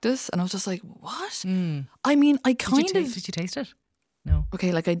this practice. And I was just like, what? I mean, I kind of... Did you taste it? No.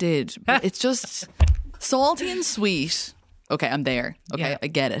 Okay, like I did. But it's just salty and sweet. Okay, I'm there. Okay, I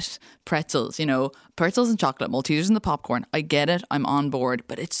get it. Pretzels, you know, pretzels and chocolate, Maltesers and the popcorn. I get it. I'm on board.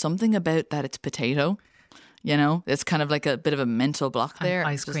 But it's something about that it's potato. You know, it's kind of like a bit of a mental block there. And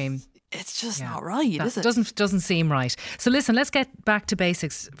ice cream. It's just not right, is it? Doesn't seem right. So listen, let's get back to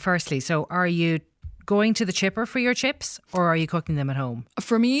basics firstly. So are you going to the chipper for your chips or are you cooking them at home?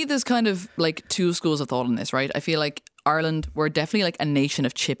 For me, there's kind of like two schools of thought on this, right? I feel like Ireland, we're definitely like a nation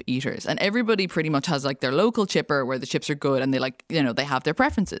of chip eaters and everybody pretty much has like their local chipper where the chips are good and they like, you know, they have their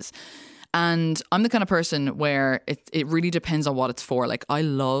preferences. And I'm the kind of person where it really depends on what it's for. Like I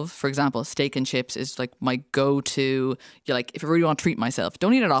love, for example, steak and chips is like my go-to. You like if I really want to treat myself,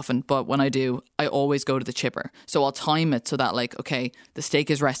 don't eat it often, but when I do, I always go to the chipper. So I'll time it so that like, okay, the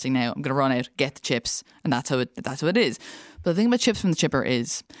steak is resting now. I'm going to run out, get the chips, and that's how it is. But the thing about chips from the chipper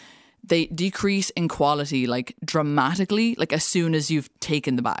is they decrease in quality like dramatically, like as soon as you've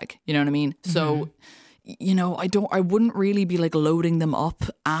taken the bag. You know what I mean? Mm-hmm. So, you know, I wouldn't really be like loading them up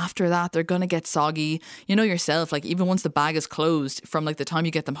after that. They're going to get soggy. You know yourself, like even once the bag is closed, from like the time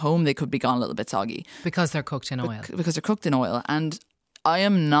you get them home, they could be gone a little bit soggy. Because they're cooked in oil. Because they're cooked in oil. And I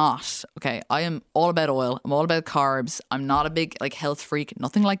am not, okay, I am all about oil. I'm all about carbs. I'm not a big like health freak,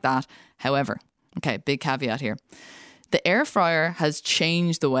 nothing like that. However, okay, big caveat here. The air fryer has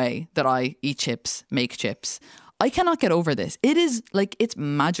changed the way that I eat chips, make chips. I cannot get over this. It is like, it's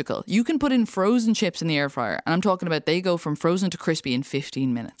magical. You can put in frozen chips in the air fryer. And I'm talking about they go from frozen to crispy in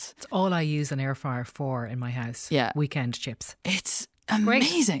 15 minutes. It's all I use an air fryer for in my house. Yeah. Weekend chips. It's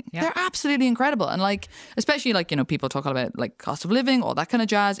amazing. Yeah. They're absolutely incredible. And like, especially like, you know, people talk about like cost of living, all that kind of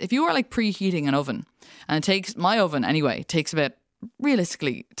jazz. If you are like preheating an oven, and it takes, my oven anyway, takes about,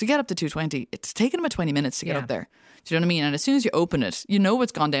 realistically, to get up to 220, it's taken about 20 minutes to get up there. Do you know what I mean? And as soon as you open it, you know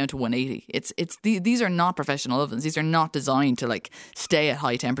it's gone down to 180. These are not professional ovens. These are not designed to like stay at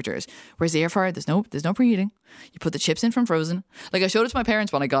high temperatures. Whereas the air fryer, there's no preheating. You put the chips in from frozen. Like I showed it to my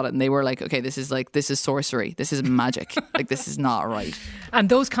parents when I got it, and they were like, "Okay, this is sorcery. This is magic. Like this is not right." And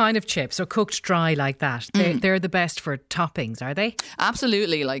those kind of chips are cooked dry like that. They're the best for toppings, are they?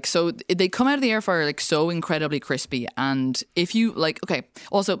 Absolutely. Like so, they come out of the air fryer like so incredibly crispy. And if you like, okay,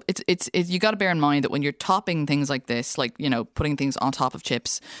 also it's you got to bear in mind that when you're topping things like this, like you know, putting things on top of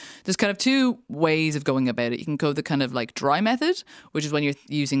chips, there's kind of two ways of going about it. You can go the kind of like dry method, which is when you're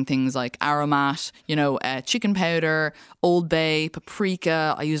using things like aromat, you know, chicken powder, Old Bay,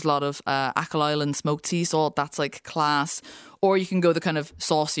 paprika. I use a lot of Achill Island smoked sea salt. That's like class. Or you can go the kind of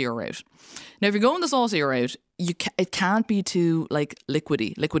saucier route. Now, if you're going the saucier route, it can't be too like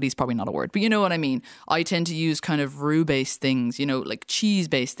liquidy. Liquidy is probably not a word, but you know what I mean. I tend to use kind of roux-based things, you know, like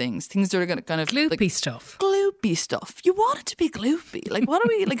cheese-based things that are going to kind of gloopy stuff. Gloopy stuff. You want it to be gloopy. Like, what are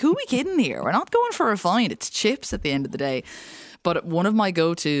we? Like, who are we kidding here? We're not going for refined. It's chips at the end of the day. But one of my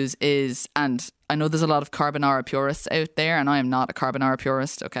go-tos is, and I know there's a lot of carbonara purists out there, and I am not a carbonara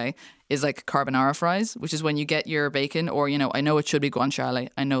purist, okay, is like carbonara fries, which is when you get your bacon, or, you know, I know it should be guanciale.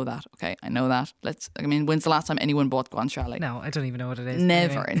 I know that, okay? I know that. When's the last time anyone bought guanciale? No, I don't even know what it is.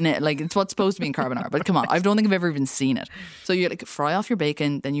 Never. Like, it's what's supposed to be in carbonara. But come on, I don't think I've ever even seen it. So you like fry off your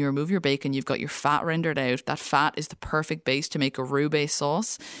bacon, then you remove your bacon, you've got your fat rendered out. That fat is the perfect base to make a roux-based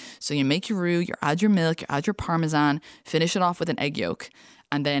sauce. So you make your roux, you add your milk, you add your parmesan, finish it off with an egg yolk,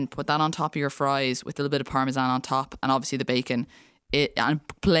 and then put that on top of your fries with a little bit of parmesan on top, and obviously the bacon. And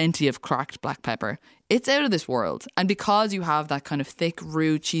plenty of cracked black pepper. It's out of this world. And because you have that kind of thick,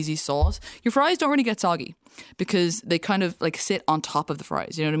 roux, cheesy sauce, your fries don't really get soggy because they kind of like sit on top of the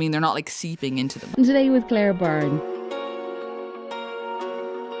fries. You know what I mean? They're not like seeping into them. And today with Claire Byrne.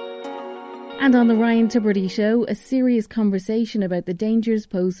 And on the Ryan Tubridy Show, a serious conversation about the dangers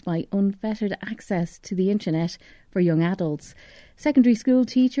posed by unfettered access to the internet for young adults. Secondary school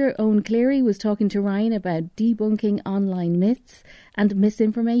teacher Owen Cleary was talking to Ryan about debunking online myths and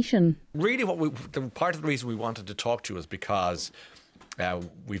misinformation. Really, the part of the reason we wanted to talk to you is because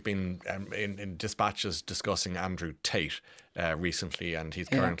we've been in dispatches discussing Andrew Tate recently, and he's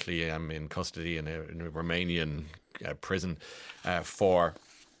currently in custody in a Romanian prison for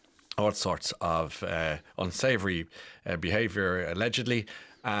all sorts of unsavoury behaviour, allegedly.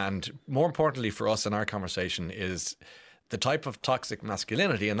 And more importantly for us in our conversation is the type of toxic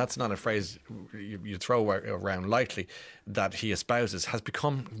masculinity, and that's not a phrase you throw around lightly, that he espouses has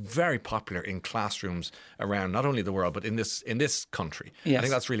become very popular in classrooms around not only the world but in this country. Yes. I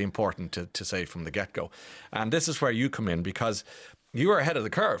think that's really important to say from the get-go. And this is where you come in, because you were ahead of the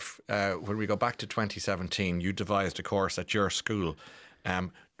curve. When we go back to 2017, you devised a course at your school.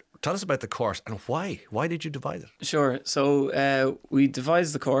 Tell us about the course and why. Why did you devise it? Sure. So we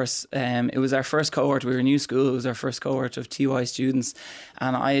devised the course. It was our first cohort. We were a new school. It was our first cohort of TY students.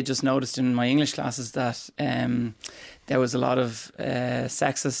 And I had just noticed in my English classes that there was a lot of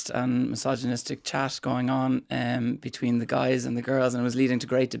sexist and misogynistic chat going on between the guys and the girls, and it was leading to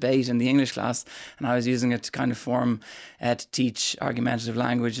great debate in the English class. And I was using it to kind of to teach argumentative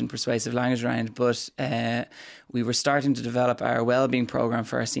language and persuasive language around. But we were starting to develop our wellbeing program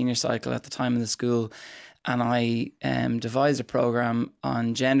for our senior cycle at the time in the school, and I devised a program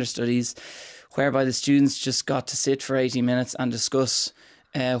on gender studies whereby the students just got to sit for 80 minutes and discuss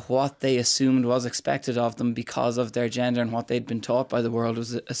what they assumed was expected of them because of their gender, and what they'd been taught by the world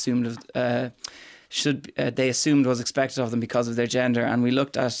was assumed they assumed was expected of them because of their gender. And we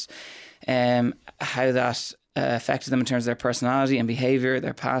looked at how that affected them in terms of their personality and behaviour,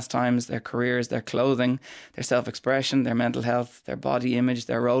 their pastimes, their careers, their clothing, their self-expression, their mental health, their body image,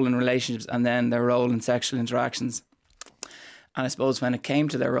 their role in relationships, and then their role in sexual interactions. And I suppose when it came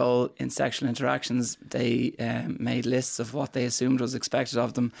to their role in sexual interactions, they made lists of what they assumed was expected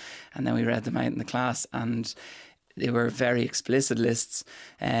of them, and then we read them out in the class, and they were very explicit lists.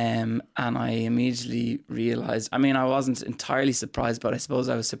 And I immediately realised, I mean, I wasn't entirely surprised, but I suppose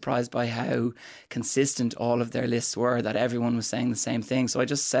I was surprised by how consistent all of their lists were, that everyone was saying the same thing. So I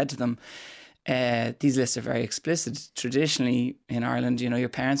just said to them, these lists are very explicit. Traditionally in Ireland, you know, your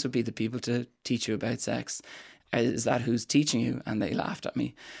parents would be the people to teach you about sex. Is that who's teaching you? And they laughed at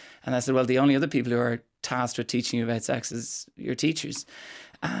me. And I said, well, the only other people who are tasked with teaching you about sex is your teachers.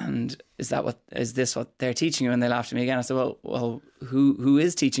 And is this what they're teaching you? And they laughed at me again. I said, well, who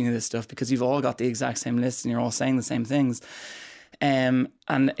is teaching you this stuff? Because you've all got the exact same list and you're all saying the same things. And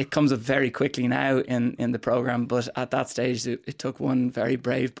it comes up very quickly now in the programme. But at that stage, it took one very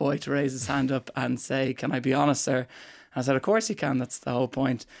brave boy to raise his hand up and say, can I be honest, sir? And I said, of course you can. That's the whole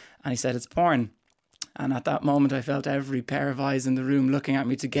point. And he said, it's porn. And at that moment, I felt every pair of eyes in the room looking at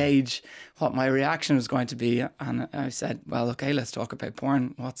me to gauge what my reaction was going to be. And I said, well, okay, let's talk about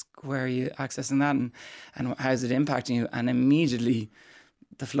porn. Where are you accessing that? And how's it impacting you? And immediately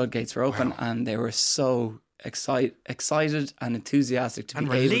the floodgates were open. Wow. And they were so excited and enthusiastic to be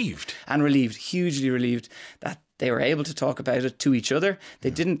relieved. And relieved, hugely relieved that they were able to talk about it to each other.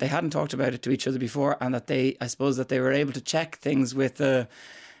 They hadn't talked about it to each other before. And that I suppose that they were able to check things with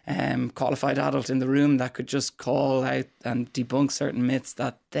qualified adult in the room that could just call out and debunk certain myths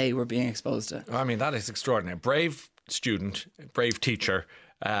that they were being exposed to. I mean, that is extraordinary. Brave student, brave teacher,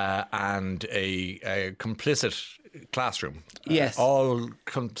 and a complicit classroom. Yes. All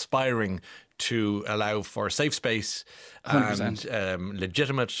conspiring to allow for safe space 100%. and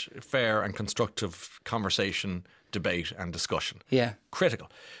legitimate, fair and constructive conversation, debate and discussion. Yeah. Critical.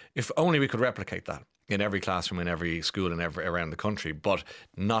 If only we could replicate that in every classroom, in every school, and around the country, but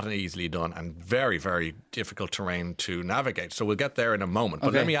not easily done and very, very difficult terrain to navigate. So we'll get there in a moment. But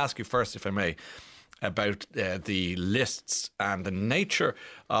Okay. let me ask you first, if I may, about the lists and the nature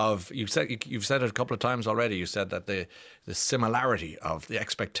of, you've said it a couple of times already, you said that the similarity of the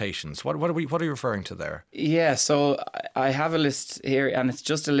expectations. What are you referring to there? Yeah, so I have a list here, and it's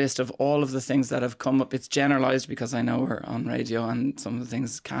just a list of all of the things that have come up. It's generalised because I know we're on radio and some of the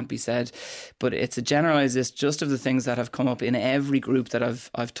things can't be said, but it's a generalised list just of the things that have come up in every group that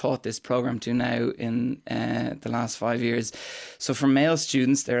I've taught this programme to now in the last 5 years. So for male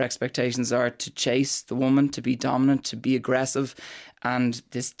students, their expectations are to chase the woman, to be dominant, to be aggressive. And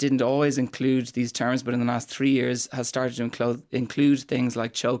this didn't always include these terms, but in the last 3 years has started to include things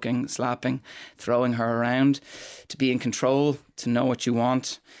like choking, slapping, throwing her around, to be in control, to know what you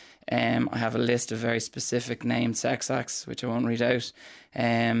want. I have a list of very specific named sex acts, which I won't read out,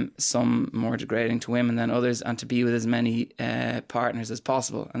 some more degrading to women than others, and to be with as many partners as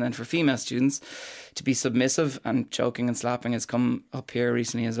possible. And then for female students, to be submissive, and choking and slapping has come up here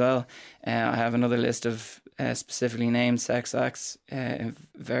recently as well. I have another list of specifically named sex acts in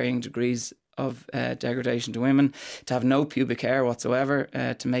varying degrees of degradation to women, to have no pubic hair whatsoever,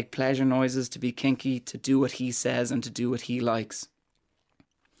 to make pleasure noises, to be kinky, to do what he says and to do what he likes.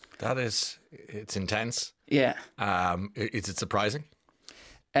 It's intense. Yeah. Is it surprising?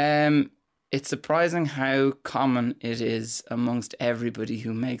 It's surprising how common it is amongst everybody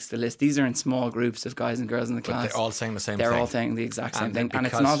who makes the list. These are in small groups of guys and girls in the class. But they're all saying the same thing. They're all saying the exact same thing. And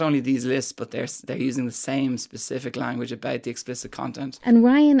it's not only these lists, but they're using the same specific language about the explicit content. And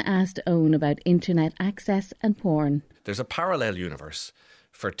Ryan asked Owen about internet access and porn. There's a parallel universe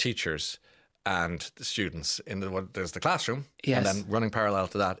for teachers and the students. There's the classroom, yes. And then running parallel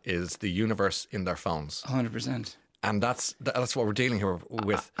to that is the universe in their phones. 100%. And that's what we're dealing here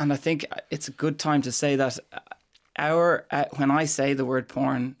with. And I think it's a good time to say that when I say the word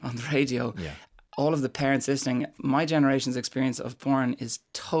porn on the radio, all of the parents listening, my generation's experience of porn is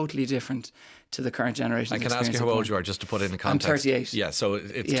totally different to the current generation's experience. I can ask you how old you are, just to put it in context. I'm 38. Yeah, so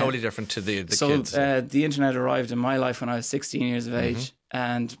it's totally different to the kids. So the internet arrived in my life when I was 16 years of age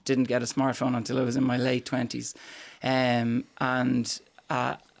and didn't get a smartphone until I was in my late 20s.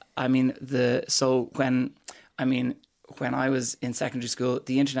 When I was in secondary school,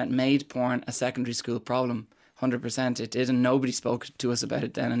 the internet made porn a secondary school problem. 100% it did, and nobody spoke to us about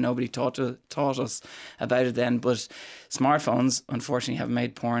it then, and nobody taught us about it then. But smartphones, unfortunately, have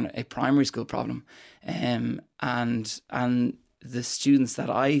made porn a primary school problem. And the students that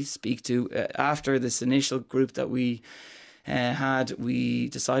I speak to, after this initial group that we had, we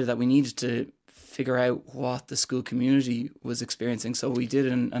decided that we needed to figure out what the school community was experiencing. So we did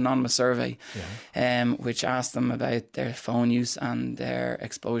an anonymous survey, which asked them about their phone use and their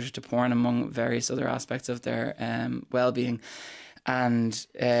exposure to porn, among various other aspects of their well-being. And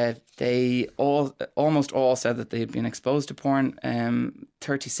they almost all said that they had been exposed to porn.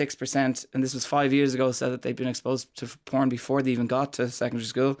 36%, and this was 5 years ago, said that they'd been exposed to porn before they even got to secondary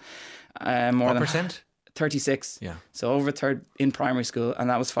school. What percent? 36. Yeah. So over a third in primary school, and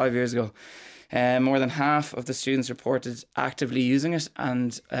that was 5 years ago. More than half of the students reported actively using it,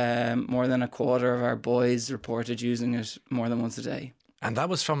 and more than a quarter of our boys reported using it more than once a day. And that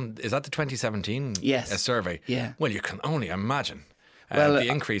was is that the 2017 survey? Yeah. Well, you can only imagine the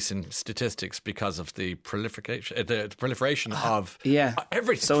increase in statistics because of the proliferation of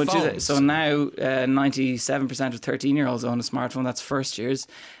everything. So now 97% of 13-year-olds own a smartphone. That's first years.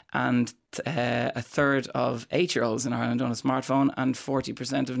 And a third of 8-year-olds in Ireland own a smartphone, and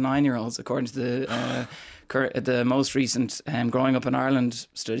 40% of 9-year-olds, according to the most recent Growing Up in Ireland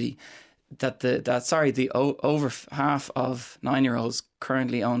study, over half of 9-year-olds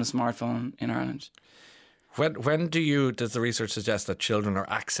currently own a smartphone in Ireland. When does the research suggest that children are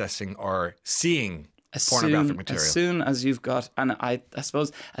accessing or seeing pornographic material? As soon as you've got, and I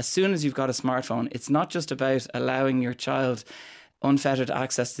suppose, as soon as you've got a smartphone, it's not just about allowing your child unfettered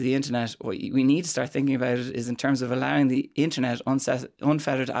access to the internet. What we need to start thinking about it is in terms of allowing the internet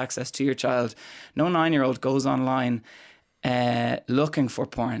unfettered access to your child. No 9-year-old goes online looking for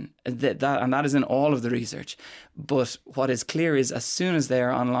porn. that is in all of the research. But what is clear is as soon as they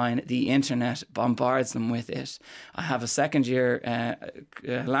are online, the internet bombards them with it. I have a second year,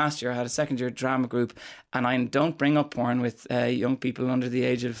 last year I had a second year drama group, and I don't bring up porn with young people under the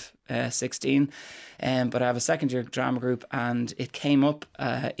age of 16, but I have a second year drama group, and it came up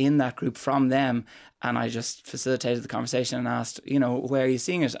in that group from them. And I just facilitated the conversation and asked, where are you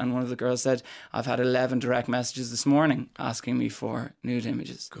seeing it? And one of the girls said, I've had 11 direct messages this morning asking me for nude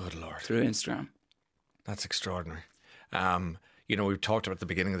images. Good Lord. Through Instagram. That's extraordinary. We've talked about at the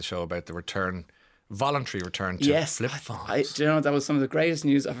beginning of the show about the voluntary return to flip phones. Do you know that was some of the greatest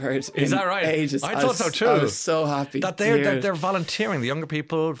news I've heard in Is that right? ages. I thought so too. I was so happy that they're volunteering, the younger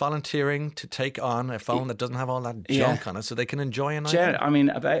people volunteering to take on a phone that doesn't have all that junk on it, so they can enjoy it. On Gen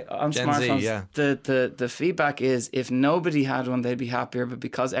smartphones, Z, the feedback is if nobody had one, they'd be happier, but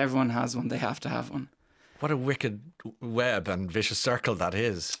because everyone has one, they have to have one. What a wicked web and vicious circle that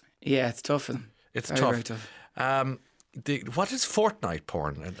is. Yeah, it's tough for them. It's very, tough. very tough. What is Fortnite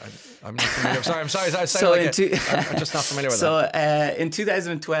porn? I'm not familiar. I'm sorry. I'm just not familiar with that. So in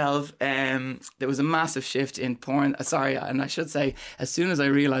 2012, there was a massive shift in porn. And I should say, as soon as I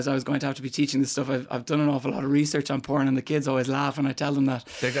realised I was going to have to be teaching this stuff, I've done an awful lot of research on porn, and the kids always laugh when I tell them that.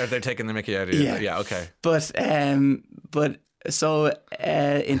 They're taking the mickey out of you. Yeah, okay. So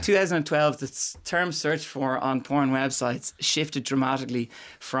in 2012, the term search for on porn websites shifted dramatically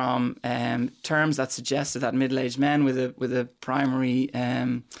from terms that suggested that middle-aged men with a primary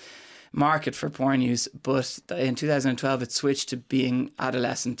market for porn use, but in 2012 it switched to being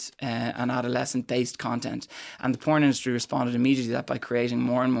adolescent and adolescent-based content, and the porn industry responded immediately to that by creating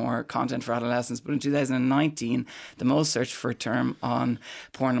more and more content for adolescents. But in 2019, the most searched for term on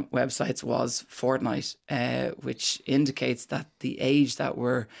porn websites was Fortnite, which indicates that the age that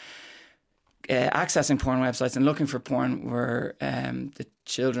we're accessing porn websites and looking for porn were the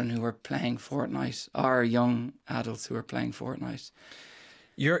children who were playing Fortnite, or young adults who were playing Fortnite.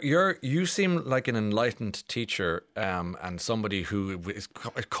 You seem like an enlightened teacher and somebody who is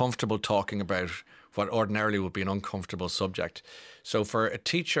comfortable talking about what ordinarily would be an uncomfortable subject. So for a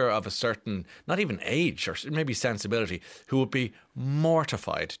teacher of a certain, not even age or maybe sensibility, who would be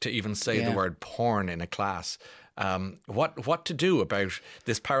mortified to even say the word porn in a class, what to do about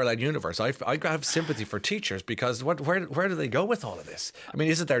this parallel universe? I have sympathy for teachers, because where do they go with all of this? I mean,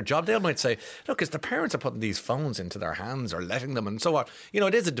 is it their job? They might say, look, it's the parents are putting these phones into their hands or letting them, and so on.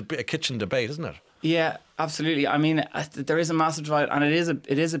 It is a kitchen debate, isn't it? Yeah, absolutely. I mean, there is a massive divide, and it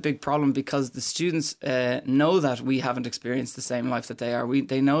is a big problem, because the students know that we haven't experienced the same life that they are.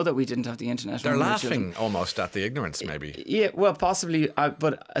 They know that we didn't have the internet. They're laughing almost at the ignorance, maybe. Yeah, well, possibly.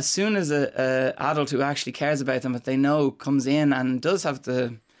 But as soon as a adult who actually cares about them, that they know, comes in and does have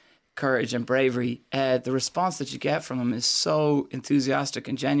the courage and bravery, the response that you get from them is so enthusiastic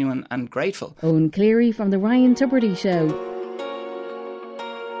and genuine and grateful. Owen Cleary from the Ryan Tubridy Show.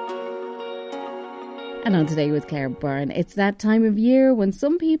 And on Today with Claire Byrne, it's that time of year when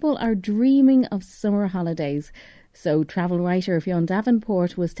some people are dreaming of summer holidays. So travel writer Fionn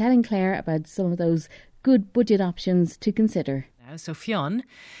Davenport was telling Claire about some of those good budget options to consider. So Fionn,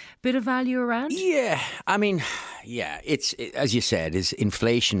 bit of value around? Yeah, I mean, it's as you said,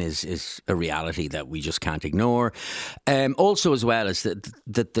 inflation is a reality that we just can't ignore. Also, as well as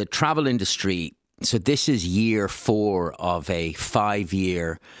the travel industry. So this is year 4 of a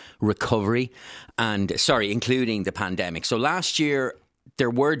 5-year recovery, including the pandemic. So last year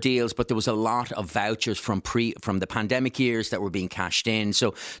there were deals, but there was a lot of vouchers from the pandemic years that were being cashed in.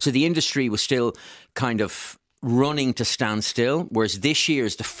 So the industry was still kind of running to stand still, whereas this year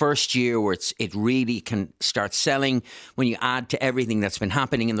is the first year where it really can start selling. When you add to everything that's been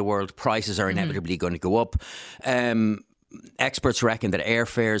happening in the world, prices are inevitably going to go up. Experts reckon that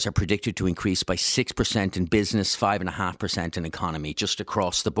airfares are predicted to increase by 6% in business, 5.5% in economy, just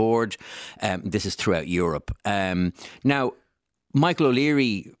across the board. This is throughout Europe. Now, Michael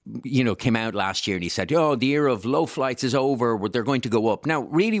O'Leary, came out last year and he said, the era of low flights is over, they're going to go up. Now,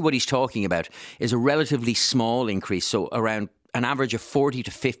 really what he's talking about is a relatively small increase, so around an average of 40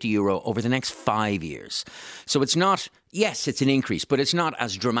 to 50 euro over the next 5 years. So it's not, yes, it's an increase, but it's not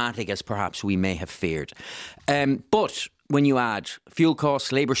as dramatic as perhaps we may have feared. But when you add fuel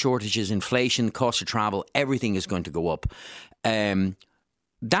costs, labour shortages, inflation, cost of travel, everything is going to go up.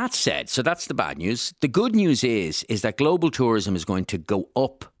 That said, so that's the bad news. The good news is that global tourism is going to go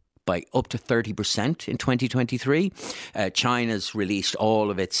up by up to 30% in 2023. China's released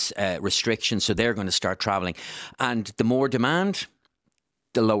all of its restrictions, so they're going to start travelling. And the more demand,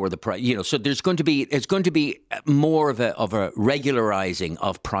 the lower the price. So it's going to be more of a regularizing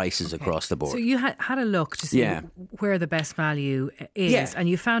of prices across the board. So you had a look to see where the best value is, and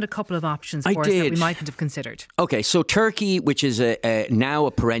you found a couple of options for us that we mightn't have considered. Okay, so Turkey, which is now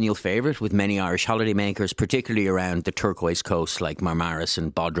a perennial favourite with many Irish holidaymakers, particularly around the turquoise coast like Marmaris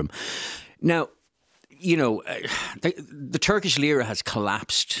and Bodrum. Now, the Turkish lira has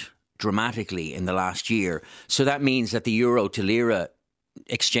collapsed dramatically in the last year, so that means that the euro to lira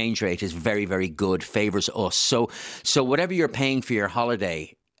exchange rate is very, very good, favours us. So whatever you're paying for your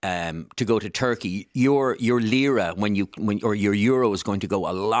holiday to go to Turkey, your lira or your euro is going to go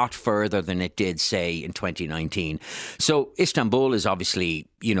a lot further than it did, say, in 2019. So Istanbul is obviously,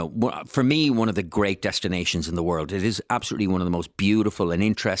 for me, one of the great destinations in the world. It is absolutely one of the most beautiful and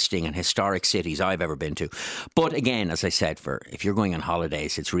interesting and historic cities I've ever been to. But again, as I said, if you're going on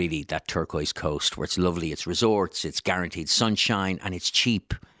holidays, it's really that turquoise coast where it's lovely, it's resorts, it's guaranteed sunshine, and it's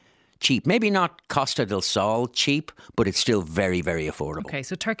cheap. Maybe not Costa del Sol cheap, but it's still very, very affordable. Okay,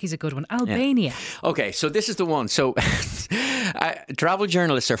 so Turkey's a good one. Albania. Yeah. Okay, so this is the one. So travel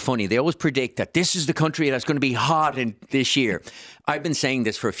journalists are funny. They always predict that this is the country that's going to be hot in this year. I've been saying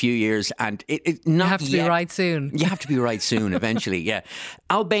this for a few years, and it not you have to yet. be right soon. You have to be right soon, eventually, yeah.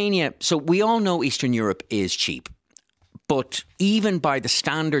 Albania, so we all know Eastern Europe is cheap. But even by the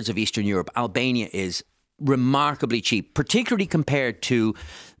standards of Eastern Europe, Albania is remarkably cheap, particularly compared to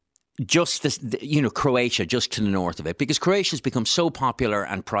just this, Croatia, just to the north of it, because Croatia has become so popular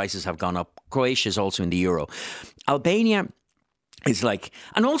and prices have gone up. Croatia is also in the euro. Albania is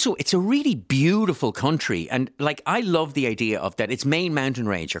and also it's a really beautiful country, and I love the idea of that. Its main mountain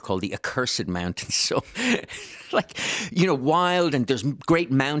range are called the Accursed Mountains. So wild, and there's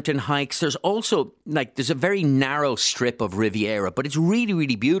great mountain hikes. There's also there's a very narrow strip of Riviera, but it's really,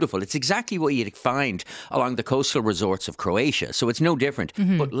 really beautiful. It's exactly what you'd find along the coastal resorts of Croatia. So it's no different,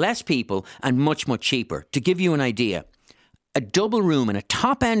 but less people and much, much cheaper. To give you an idea, a double room in a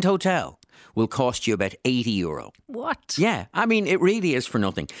top-end hotel will cost you about €80. What? Yeah, I mean, it really is for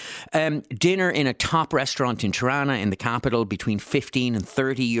nothing. Dinner in a top restaurant in Tirana, in the capital, between €15 and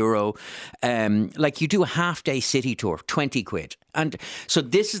 €30. You do a half-day city tour, 20 quid. And so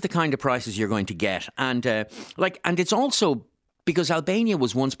this is the kind of prices you're going to get. And and it's also because Albania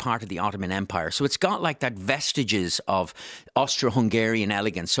was once part of the Ottoman Empire. So it's got that vestiges of Austro-Hungarian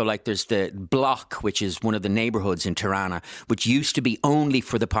elegance. So there's the Block, which is one of the neighbourhoods in Tirana, which used to be only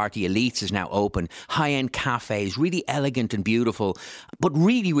for the party elites, is now open. High-end cafes, really elegant and beautiful, but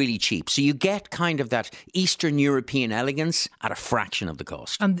really, really cheap. So you get kind of that Eastern European elegance at a fraction of the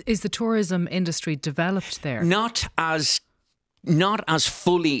cost. And is the tourism industry developed there? Not as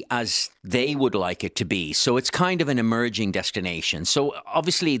fully as they would like it to be. So it's kind of an emerging destination. So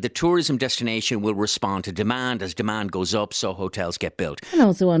obviously the tourism destination will respond to demand. As demand goes up, so hotels get built. And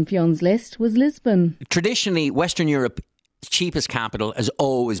also on Fion's list was Lisbon. Traditionally, Western Europe's cheapest capital has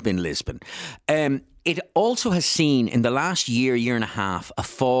always been Lisbon. It also has seen in the last year and a half, a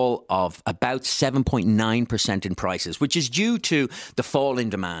fall of about 7.9% in prices, which is due to the fall in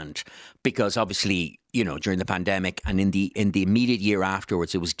demand. Because obviously, during the pandemic and in the immediate year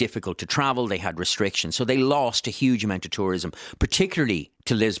afterwards, it was difficult to travel. They had restrictions. So they lost a huge amount of tourism, particularly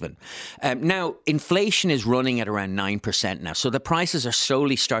to Lisbon. Now, inflation is running at around 9% now. So the prices are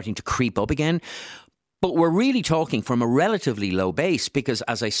slowly starting to creep up again. But we're really talking from a relatively low base because,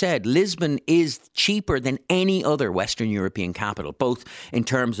 as I said, Lisbon is cheaper than any other Western European capital, both in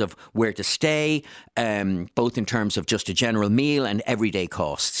terms of where to stay, both in terms of just a general meal and everyday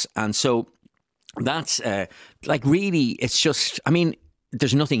costs. And so that's really, it's just, I mean,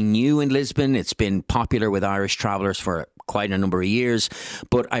 there's nothing new in Lisbon. It's been popular with Irish travellers for quite a number of years,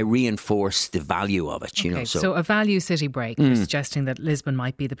 but I reinforce the value of it. Okay, so a value city break. You're suggesting that Lisbon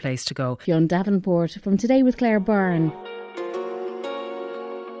might be the place to go. Fionn Davenport from Today with Claire Byrne.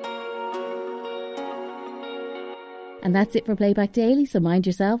 And that's it for Playback Daily, so mind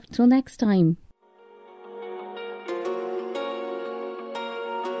yourself. Till next time.